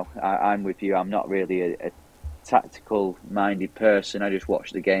don't know. I'm with you. I'm not really a tactical minded person. I just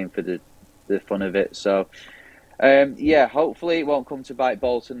watch the game for the fun of it. So hopefully it won't come to bite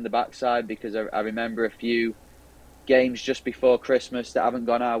Bolton in the backside, because I remember a few games just before Christmas that haven't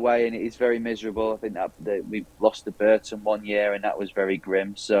gone our way, and it is very miserable. I think that we lost to Burton one year, and that was very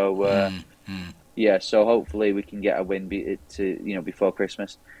grim. So so hopefully we can get a win before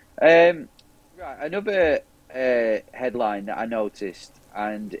Christmas. Right, another headline that I noticed,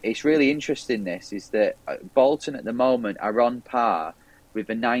 and it's really interesting. This is that Bolton at the moment are on par with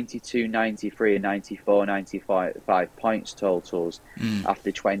the 92, 93 and 94, 95 points totals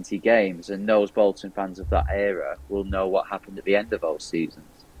after 20 games. And those Bolton fans of that era will know what happened at the end of those seasons.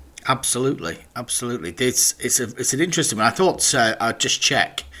 Absolutely. It's an interesting one. I thought I'd just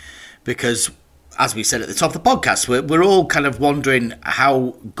check, because as we said at the top of the podcast, we're all kind of wondering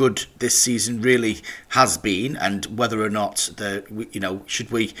how good this season really has been, and whether or not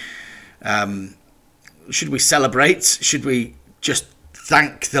should we celebrate? Should we just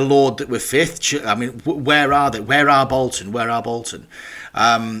thank the Lord that we're 5th? I mean, where are they? Where are Bolton?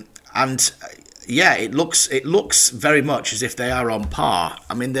 It looks very much as if they are on par.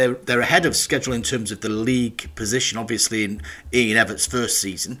 I mean, they're ahead of schedule in terms of the league position, obviously in Ian Everett's first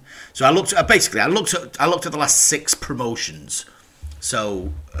season. So I looked at the last 6 promotions.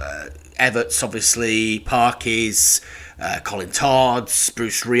 So Everett's, obviously, Parky's, Colin Todd's,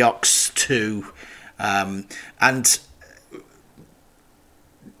 Bruce Rioch's 2, and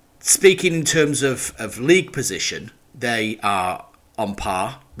speaking in terms of league position, they are on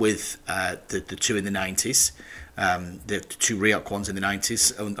par with the 2 in the 90s, the 2 Rioch ones in the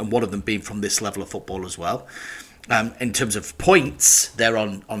 90s, and one of them being from this level of football as well. In terms of points, they're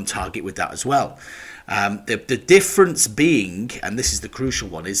on target with that as well. The difference being, and this is the crucial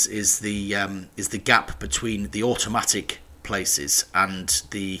one, is the gap between the automatic places and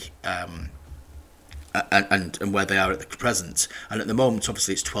the and where they are at the present. And at the moment,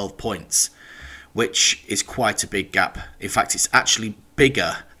 obviously, it's 12 points, which is quite a big gap. In fact, it's actually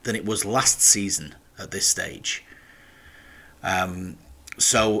bigger than it was last season at this stage.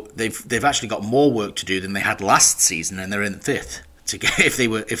 So they've actually got more work to do than they had last season, and they're in 5th. To get if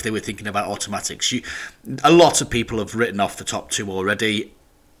they were thinking about automatics, a lot of people have written off the top 2 already.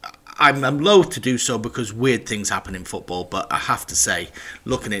 I'm loath to do so, because weird things happen in football, but I have to say,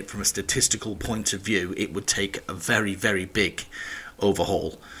 looking at it from a statistical point of view, it would take a very, very big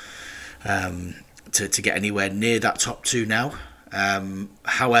overhaul to get anywhere near that top 2 now.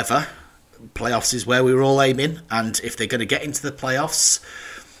 However, playoffs is where we were all aiming, and if they're going to get into the playoffs,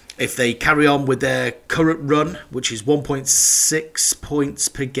 If they carry on with their current run, which is 1.6 points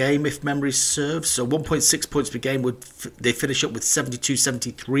per game, if memory serves, so 1.6 points per game, they finish up with 72,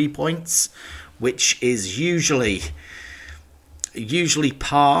 73 points, which is usually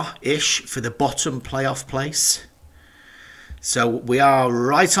par-ish for the bottom playoff place. So we are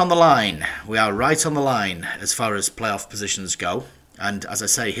right on the line. We are right on the line as far as playoff positions go. And as I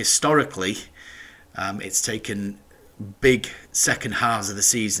say, historically, it's taken big second halves of the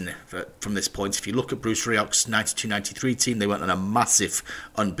season from this point. If you look at Bruce Rioch's 92-93 team, they went on a massive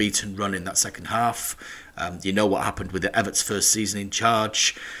unbeaten run in that second half. You know what happened with the Everts' first season in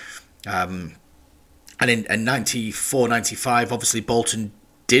charge. And in 94-95, obviously Bolton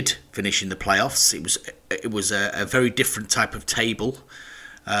did finish in the playoffs. It was a very different type of table.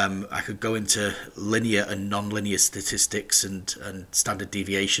 I could go into linear and non-linear statistics and standard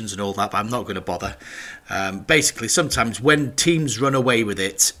deviations and all that, but I'm not going to bother. Basically, sometimes when teams run away with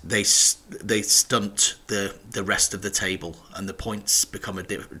it, they stunt the rest of the table, and the points become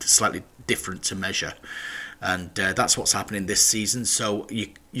slightly different to measure. And that's what's happening this season. So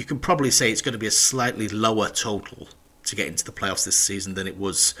you can probably say it's going to be a slightly lower total to get into the playoffs this season than it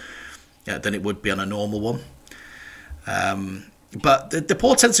would be on a normal one. But the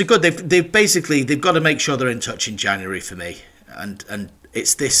portents are good. They've got to make sure they're in touch in January for me, and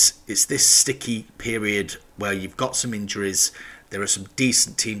it's this sticky period where you've got some injuries. There are some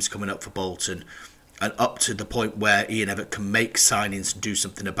decent teams coming up for Bolton, and up to the point where Ian Evatt can make signings and do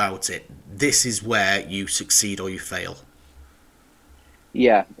something about it. This is where you succeed or you fail.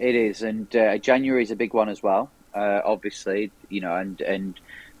 Yeah, it is, and January is a big one as well. Obviously, and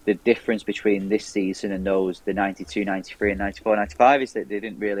the difference between this season and the 92, 93 and 94, 95 is that they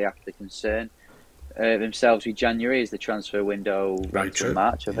didn't really have to concern themselves with January as the transfer window until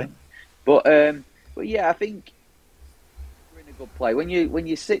March, I think. But yeah, I think we're in a good play. When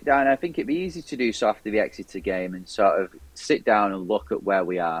you sit down, I think it'd be easy to do so after the Exeter game and sort of sit down and look at where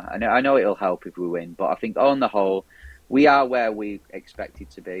we are. I know it'll help if we win, but I think on the whole, we are where we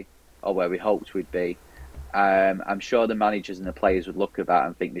expected to be or where we hoped we'd be. I'm sure the managers and the players would look at that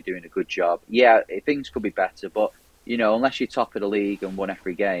and think they're doing a good job. Yeah, things could be better, but unless you're top of the league and won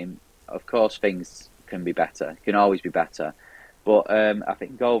every game, of course things can be better. Can always be better. But I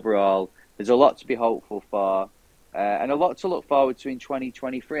think overall, there's a lot to be hopeful for, and a lot to look forward to in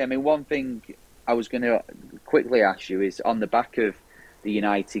 2023. I mean, one thing I was going to quickly ask you is on the back of the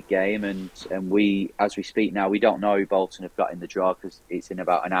United game, and we, as we speak now, we don't know who Bolton have got in the draw because it's in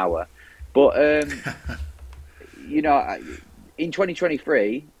about an hour. But in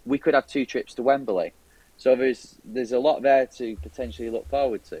 2023, we could have 2 trips to Wembley. So there's a lot there to potentially look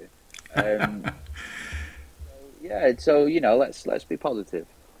forward to. Let's be positive.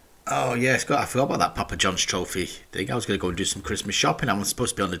 Oh yeah, I forgot about that Papa John's trophy thing. I was going to go and do some Christmas shopping. I'm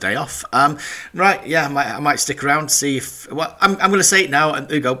supposed to be on the day off. Right, yeah, I might stick around, see if. Well, I'm going to say it now, and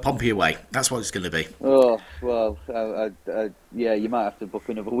there you go, Pompey away. That's what it's going to be. Oh well, yeah, you might have to book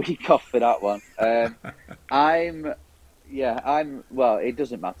another week off for that one. Well, it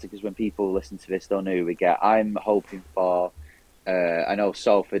doesn't matter because when people listen to this, they'll know who we get. I'm hoping for. I know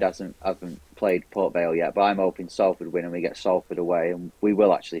Salford hasn't played Port Vale yet, but I'm hoping Salford win and we get Salford away, and we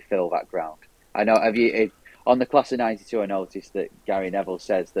will actually fill that ground. I know. On the class of '92? I noticed that Gary Neville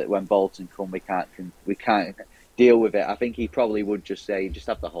says that when Bolton come, we can't deal with it. I think he probably would just say, just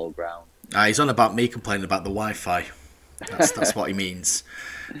have the whole ground. He's on about me complaining about the Wi-Fi. That's what he means.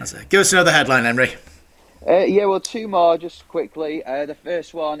 Give us another headline, Henry. Well, 2 more just quickly. The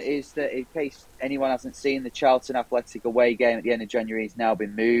first one is that in case anyone hasn't seen, the Charlton Athletic away game at the end of January has now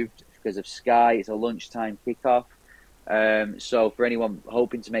been moved because of Sky. It's a lunchtime kickoff. So for anyone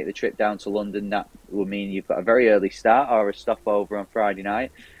hoping to make the trip down to London, that will mean you've got a very early start or a stopover on Friday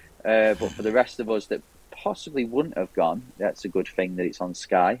night. But for the rest of us that possibly wouldn't have gone, that's a good thing that it's on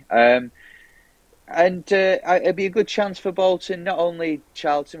Sky. And it'd be a good chance for Bolton, not only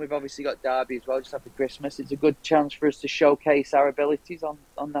Charlton, we've obviously got Derby as well, just after Christmas. It's a good chance for us to showcase our abilities on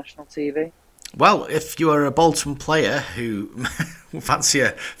national TV. Well, if you are a Bolton player who fancy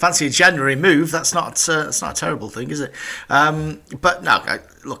a January move, that's not a terrible thing, is it? But no,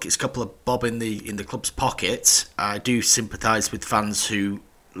 look, it's a couple of bob in the club's pocket. I do sympathise with fans who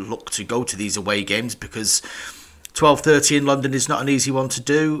look to go to these away games because 12:30 in London is not an easy one to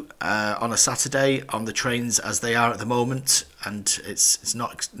do on a Saturday on the trains as they are at the moment, and it's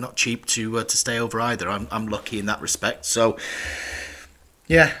not cheap to stay over either. I'm lucky in that respect. So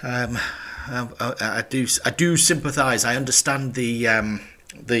yeah, I do sympathise. I understand the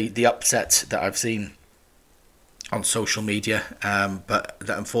upset that I've seen on social media, but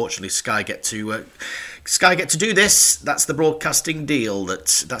that unfortunately Sky get to do this. That's the broadcasting deal.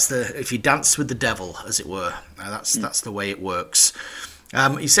 That's the if you dance with the devil, as it were. That's the way it works.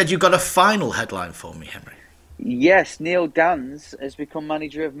 You said you got a final headline for me, Henry. Yes, Neil Dans has become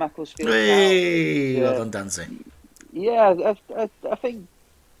manager of Macclesfield Town. Hey, well done, Danzy. Yeah, I think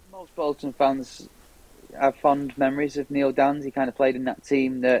most Bolton fans have fond memories of Neil Dans. He kind of played in that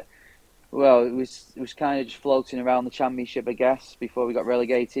team that, well, it was kind of just floating around the Championship, I guess, before we got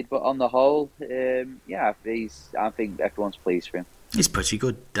relegated. But on the whole, I think everyone's pleased for him. He's pretty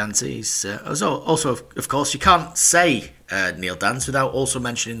good, Dancy. He's also, of course, you can't say Neil Dans without also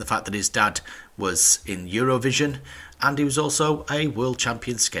mentioning the fact that his dad was in Eurovision, and he was also a world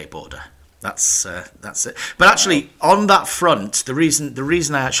champion skateboarder. That's it. But actually, on that front, the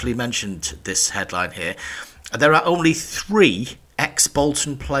reason I actually mentioned this headline here, there are only 3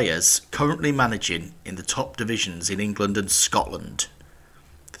 ex-Bolton players currently managing in the top divisions in England and Scotland.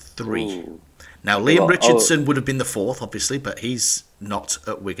 3. Ooh. Now, Liam Richardson would have been the 4th, obviously, but he's not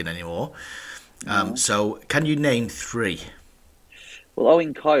at Wigan anymore. So, can you name 3? Well,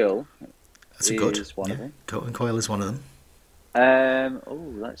 Owen Coyle is one of them. Owen Coyle is one of them.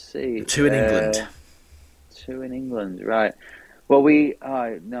 Let's see. 2 in England. 2 in England, right. Well,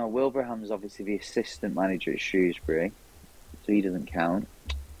 Wilbraham's obviously the assistant manager at Shrewsbury, so he doesn't count.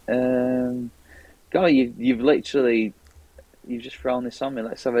 God, you've just thrown this on me.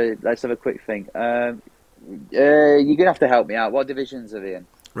 Let's have a quick think. You're gonna have to help me out. What divisions are they in?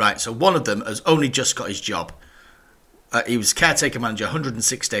 Right. So one of them has only just got his job. He was caretaker manager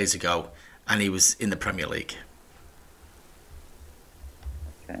 106 days ago, and he was in the Premier League.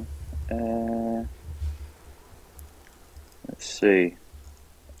 Okay. Let's see.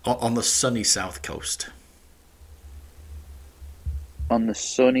 On the sunny south coast. On the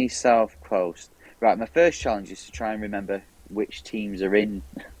sunny south coast. Right. My first challenge is to try and remember which teams are in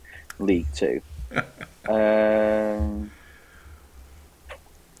League 2. On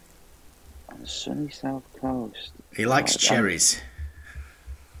the sunny south coast. He likes cherries.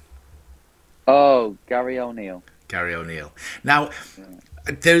 Gary O'Neill. Now,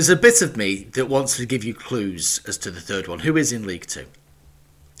 there's a bit of me that wants to give you clues as to the third one. Who is in League 2?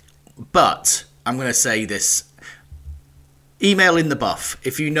 But I'm going to say this. Email in the buff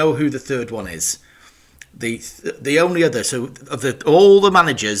if you know who the third one is. The only other, so of all the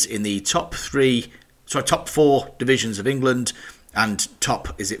managers in the top 4 divisions of England and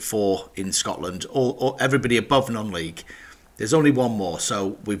top 4 in Scotland, or everybody above non-league, there's only one more.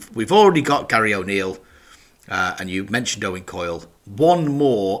 So we've already got Gary O'Neill, and you mentioned Owen Coyle. One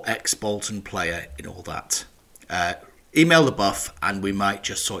more ex-Bolton player in all that. Email the buff, and we might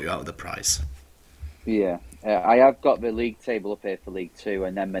just sort you out with the prize. Yeah, I have got the league table up here for League 2,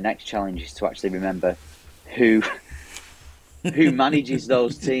 and then the next challenge is to actually remember who manages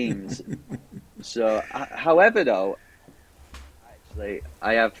those teams. So, however, though, actually,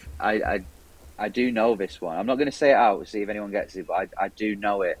 I do know this one. I'm not going to say it out to see if anyone gets it, but I do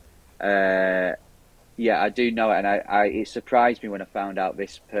know it. I do know it, and it surprised me when I found out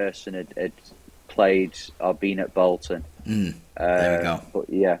this person had played or been at Bolton. There we go. But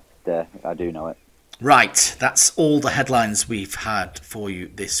yeah, I do know it. Right, that's all the headlines we've had for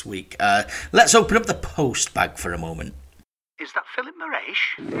you this week. Let's open up the post bag for a moment. Is that Philip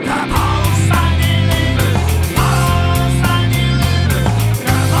Moraes?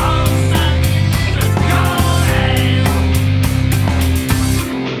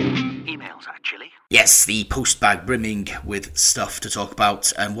 Emails, actually. Yes, the post bag brimming with stuff to talk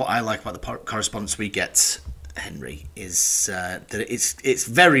about. And what I like about the correspondence we get, Henry, is that it's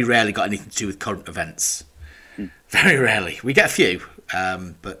very rarely got anything to do with current events. Very rarely. We get a few,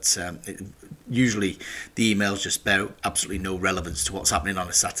 but usually the emails just bear absolutely no relevance to what's happening on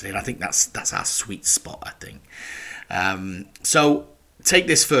a Saturday, and I think that's our sweet spot, I think. So take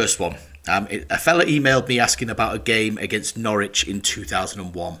this first one. A fella emailed me asking about a game against Norwich in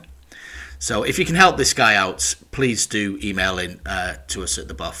 2001. So if you can help this guy out, please do email in to us at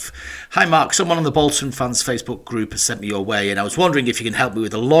The Buff. Hi Mark, someone on the Bolton Fans Facebook group has sent me your way, and I was wondering if you can help me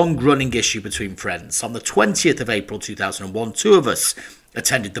with a long-running issue between friends. On the 20th of April 2001, 2 of us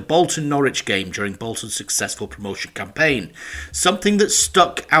attended the Bolton-Norwich game during Bolton's successful promotion campaign. Something that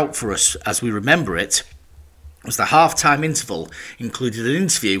stuck out for us as we remember it was the half-time interval included an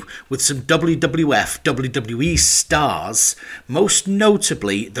interview with some WWF, WWE stars, most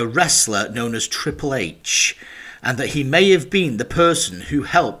notably the wrestler known as Triple H, and that he may have been the person who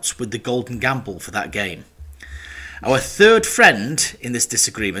helped with the Golden Gamble for that game. Our third friend in this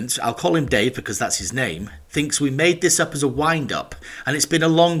disagreement, I'll call him Dave because that's his name, thinks we made this up as a wind-up, and it's been a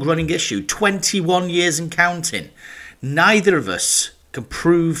long-running issue, 21 years and counting. Neither of us can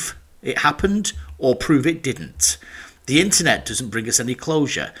prove it happened or prove it didn't. The internet doesn't bring us any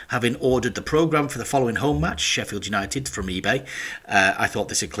closure. Having ordered the programme for the following home match, Sheffield United, from eBay, I thought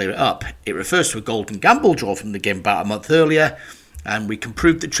this would clear it up. It refers to a golden gamble draw from the game about a month earlier, and we can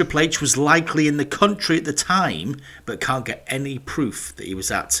prove that Triple H was likely in the country at the time, but can't get any proof that he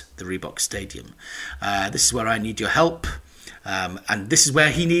was at the Reebok Stadium. This is where I need your help, and this is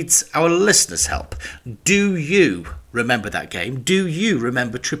where he needs our listeners' help. Do you remember that game? Do you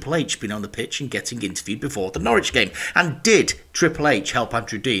remember Triple H being on the pitch and getting interviewed before the Norwich game? And did Triple H help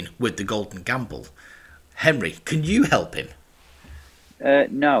Andrew Dean with the golden gamble? Henry, can you help him?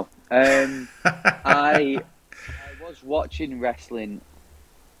 No. I was watching wrestling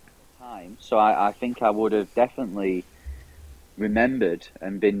at the time, so I think I would have definitely remembered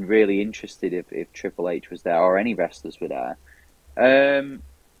and been really interested if Triple H was there or any wrestlers were there.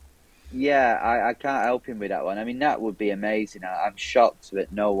 Yeah, I can't help him with that one. I mean, that would be amazing. I'm shocked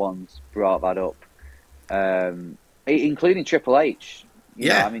that no one's brought that up, including Triple H. You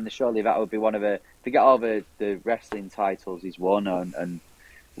know, I mean, surely that would be one of the... Forget all the wrestling titles he's won and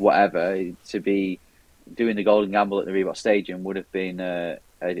whatever. To be doing the Golden Gamble at the Reebok Stadium would have been a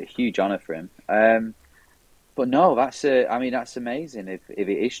huge honour for him. But no, that's amazing if it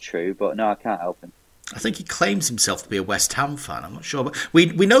is true. But no, I can't help him. I think he claims himself to be a West Ham fan. I'm not sure, but we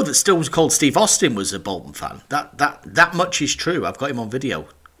know that Still Was Called Steve Austin was a Bolton fan. That much is true. I've got him on video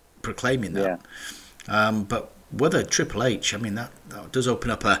proclaiming that. Yeah. But whether Triple H, I mean, that does open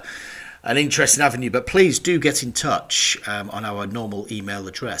up an interesting avenue. But please do get in touch on our normal email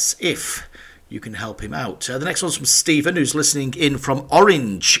address if you can help him out. The next one's from Stephen, who's listening in from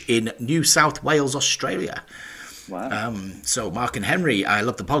Orange in New South Wales, Australia. Wow. So Mark and Henry, I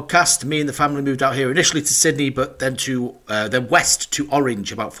love the podcast. Me and the family moved out here initially to Sydney, but then west to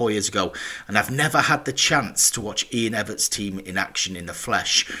Orange about 4 years ago, and I've never had the chance to watch Ian Everett's team in action in the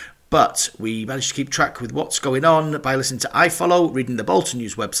flesh. But we managed to keep track with what's going on by listening to iFollow, reading the Bolton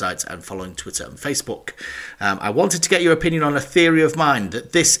News website, and following Twitter and Facebook. I wanted to get your opinion on a theory of mine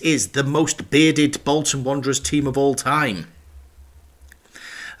that this is the most bearded Bolton Wanderers team of all time.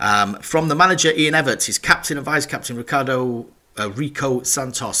 From the manager Ian Everett, his captain and vice-captain Rico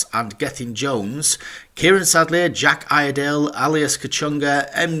Santos and Gethin Jones, Kieran Sadlier, Jack Iredale, Alias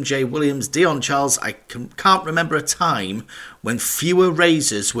Kachunga, MJ Williams, Dion Charles, I can't remember a time when fewer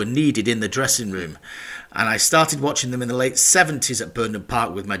razors were needed in the dressing room. And I started watching them in the late 70s at Burnham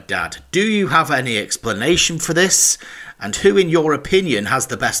Park with my dad. Do you have any explanation for this? And who, in your opinion, has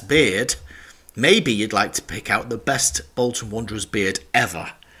the best beard? Maybe you'd like to pick out the best Bolton Wanderers beard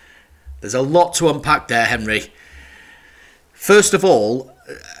ever. There's a lot to unpack there, Henry. First of all,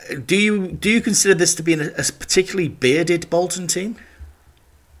 do you consider this to be a particularly bearded Bolton team?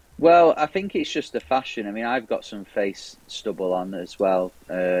 Well, I think it's just the fashion. I mean, I've got some face stubble on as well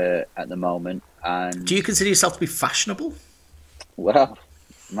at the moment. And do you consider yourself to be fashionable? Well,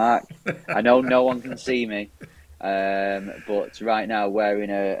 Mark, I know no one can see me, but right now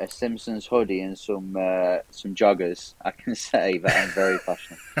wearing a Simpsons hoodie and some joggers, I can say that I'm very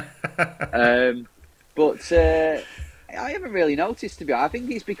fashionable. But I haven't really noticed, to be honest. I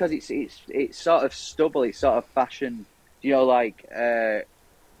think it's because it's sort of stubble, it's sort of fashion. You know, like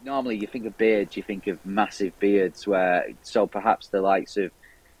normally you think of beards, you think of massive beards. So perhaps the likes of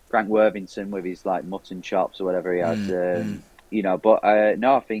Frank Worthington with his like mutton chops or whatever he had. You know, but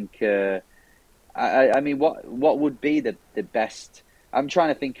no, I think. I mean, what would be the best? I'm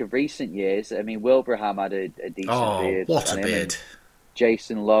trying to think of recent years. I mean, Wilbraham had a decent beard. What a beard!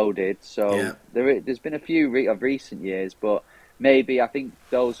 Jason Lowe did. So there's been a few of recent years, but maybe I think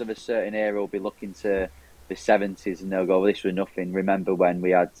those of a certain era will be looking to the 70s and they'll go, well, this was nothing. Remember when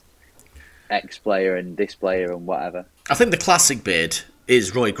we had X player and this player and whatever. I think the classic beard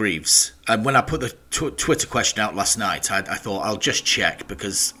is Roy Greaves. And when I put the Twitter question out last night, I thought I'll just check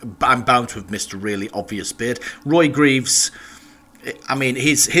because I'm bound to have missed a really obvious beard. Roy Greaves, I mean,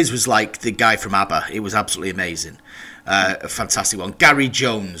 his was like the guy from ABBA. It was absolutely amazing. A fantastic one. Gary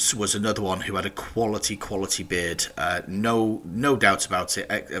Jones was another one who had a quality beard. No doubt about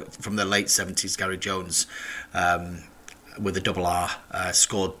it. From the late 70s, Gary Jones, with a double R,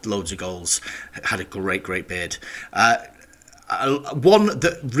 scored loads of goals, had a great beard. One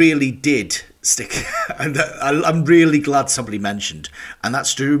that really did stick, and I'm really glad somebody mentioned, and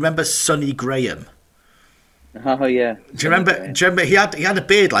that's, do you remember Sonny Graham? Oh yeah. Do you remember he had a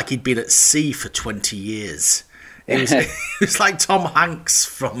beard like he'd been at sea for 20 years. It was like Tom Hanks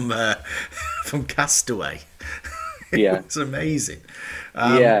from Castaway. Yeah. It's amazing.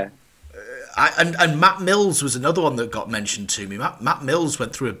 And Matt Mills was another one that got mentioned to me. Matt Mills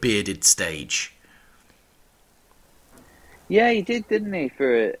went through a bearded stage. Yeah, he did, didn't he?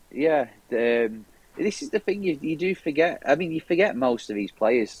 This is the thing you do forget. I mean, you forget most of these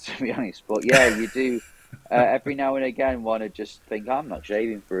players, to be honest. But yeah, you do every now and again want to just think, I'm not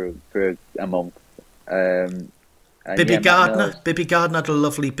shaving for a month. Bibby Gardner had a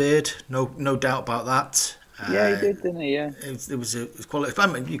lovely beard. No doubt about that. Yeah, he did, didn't he? Yeah, it was quality. I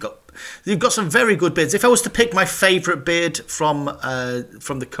mean, you've got some very good beards. If I was to pick my favourite beard from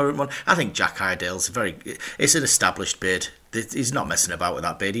the current one, I think Jack Iredale's it's an established beard. He's not messing about with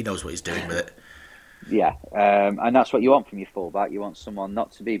that beard. He knows what he's doing with it. Yeah, and that's what you want from your fullback. You want someone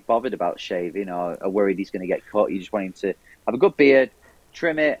not to be bothered about shaving or worried he's going to get cut. You just want him to have a good beard,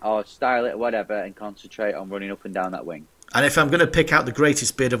 trim it or style it or whatever, and concentrate on running up and down that wing. And if I'm going to pick out the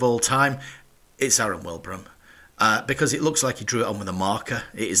greatest beard of all time, it's Aaron Wilbraham. Because it looks like he drew it on with a marker.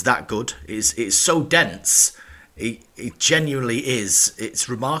 It is that good. It's so dense. It genuinely is. It's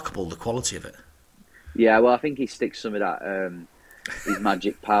remarkable, the quality of it. Yeah, well, I think he sticks some of that his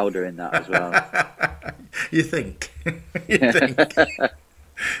magic powder in that as well. You think? You think?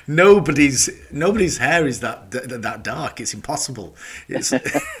 Nobody's hair is that dark. It's impossible.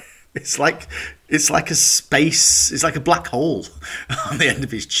 It's like a space. It's like a black hole on the end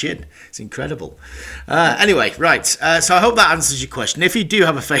of his chin. It's incredible. Anyway, right. So I hope that answers your question. If you do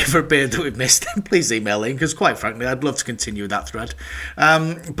have a favourite beard that we've missed, then please email in, because quite frankly, I'd love to continue that thread.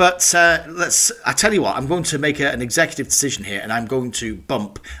 But I tell you what, I'm going to make an executive decision here, and I'm going to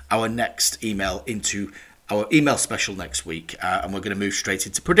bump our next email into our email special next week, and we're going to move straight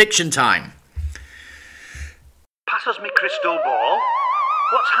into prediction time. Pass us me crystal ball.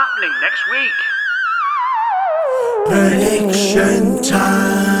 What's happening next week? Prediction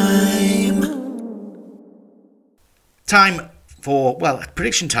time. Time for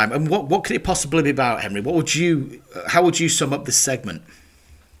prediction time. And what could it possibly be about, Henry? How would you sum up this segment?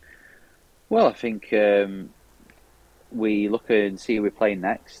 Well, I think we look and see who we're playing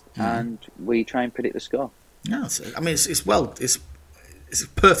next, and we try and predict the score. No, it's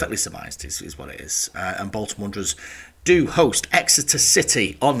perfectly surmised. Is what it is. And Bolton Wanderers do host Exeter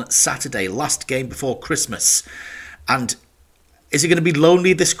City on Saturday, last game before Christmas. And is it going to be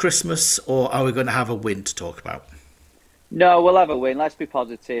lonely this Christmas, or are we going to have a win to talk about? No, we'll have a win. Let's be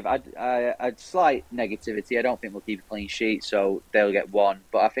positive. I'd slight negativity. I don't think we'll keep a clean sheet, so they'll get one.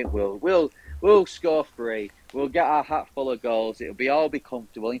 But I think we'll score 3. We'll get our hat full of goals. It'll be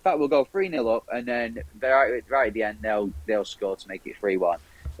comfortable. In fact, we'll go 3-0 up, and then right at the end they'll score to make it 3-1.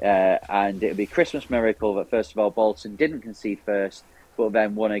 And it'll be a Christmas miracle that, first of all, Bolton didn't concede first, but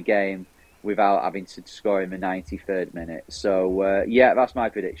then won a game without having to score in the 93rd minute. So, that's my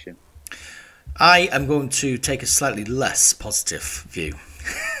prediction. I am going to take a slightly less positive view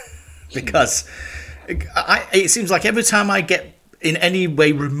because it seems like every time I get in any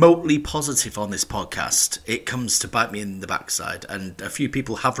way remotely positive on this podcast, it comes to bite me in the backside. And a few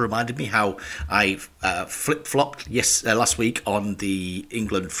people have reminded me how I flip-flopped last week on the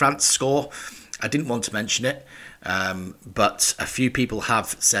England-France score. I didn't want to mention it, but a few people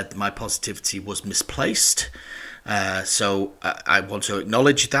have said that my positivity was misplaced. So I want to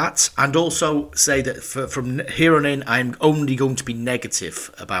acknowledge that, and also say that from here on in, I'm only going to be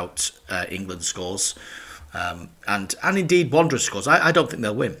negative about England scores. And indeed Wanderers scores. I don't think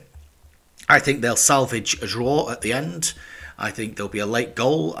they'll win. I think they'll salvage a draw at the end. I think there'll be a late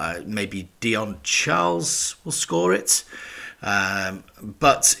goal. Maybe Dion Charles will score it.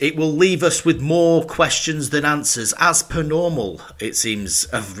 But it will leave us with more questions than answers, as per normal, it seems,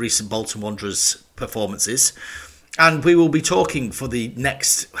 of recent Bolton Wanderers performances. And we will be talking for the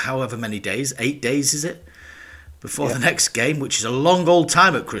next however many days, 8 days is it? Before the next game, which is a long old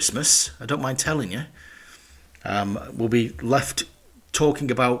time at Christmas. I don't mind telling you. We'll be left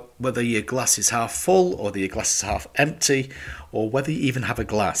talking about whether your glass is half full or whether your glass is half empty, or whether you even have a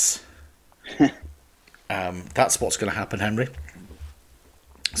glass. That's what's going to happen, Henry.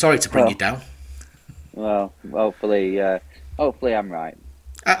 Sorry to bring you down. Well, hopefully I'm right.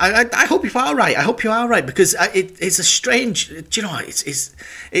 I hope you are right. I hope you are right, because it's a strange. Do you know what?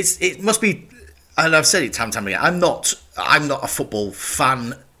 It must be. And I've said it time and time again. I'm not a football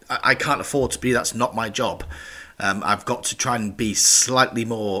fan. I can't afford to be. That's not my job. I've got to try and be slightly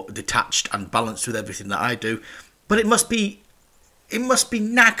more detached and balanced with everything that I do. But it must be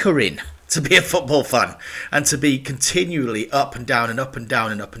knackering to be a football fan and to be continually up and down and up and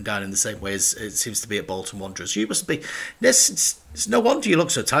down and up and down in the same way as it seems to be at Bolton Wanderers. You must be. It's no wonder you look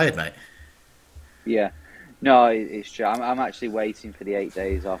so tired, mate. Yeah. No, it's true. I'm actually waiting for the 8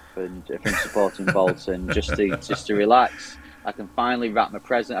 days off and from supporting Bolton just to relax. I can finally wrap my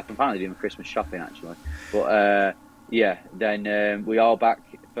present. I can finally do my Christmas shopping, actually. But then we are back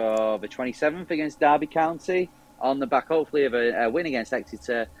for the 27th against Derby County on the back, hopefully, of a win against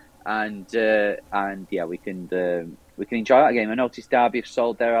Exeter, and we can enjoy that game. I noticed Derby have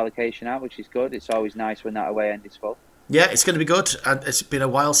sold their allocation out, which is good. It's always nice when that away end is full. Yeah, it's going to be good. And it's been a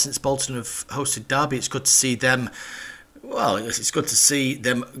while since Bolton have hosted Derby. It's good to see them. Well, it's good to see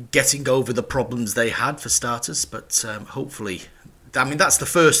them getting over the problems they had, for starters. But hopefully, I mean, that's the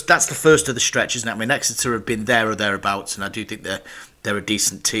first of the stretch, isn't it? I mean, Exeter have been there or thereabouts, and I do think they're a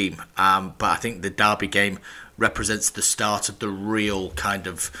decent team. But I think the Derby game represents the start of the real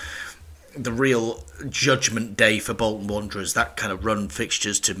judgment day for Bolton Wanderers. That kind of run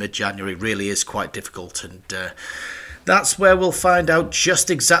fixtures to mid-January really is quite difficult, and that's where we'll find out just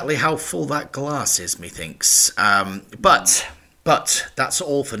exactly how full that glass is, methinks. But that's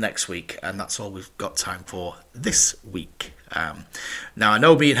all for next week, and that's all we've got time for this week. Now, I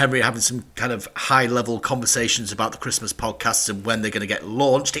know me and Henry are having some kind of high-level conversations about the Christmas podcasts and when they're going to get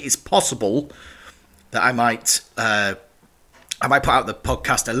launched. It is possible that I might put out the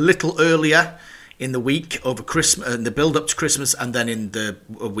podcast a little earlier in the week over Christmas, in the build up to Christmas, and then in the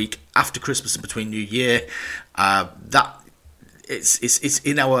week after Christmas and between New Year. It's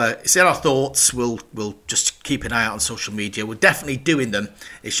in our thoughts. We'll just keep an eye out on social media. We're definitely doing them.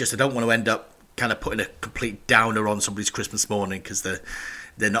 It's just I don't want to end up kind of putting a complete downer on somebody's Christmas morning because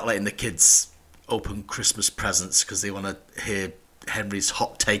they're not letting the kids open Christmas presents because they want to hear Henry's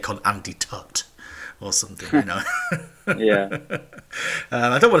hot take on Andy Tutt or something, you know. Yeah.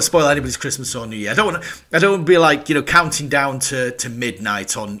 I don't want to spoil anybody's Christmas or New Year. I don't want to be like, you know, counting down to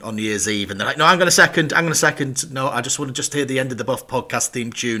midnight on New Year's Eve, and they're like, no, I'm going to second. No, I just want to hear the end of the Buff podcast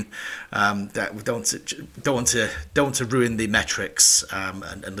theme tune. That we don't want to ruin the metrics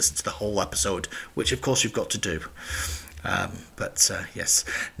and listen to the whole episode, which of course you've got to do. Yes,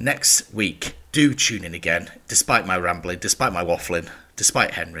 next week do tune in again, despite my rambling, despite my waffling,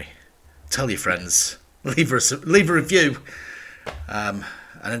 despite Henry. Tell your friends, leave a review. And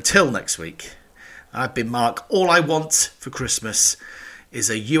until next week, I've been Mark. All I want for Christmas is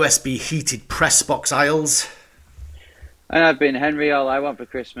a USB heated press box aisles. And I've been Henry. All I want for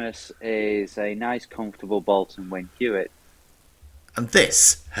Christmas is a nice, comfortable Bolton Win Hewitt. And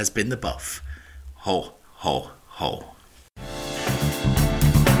this has been The Buff. Ho, ho, ho.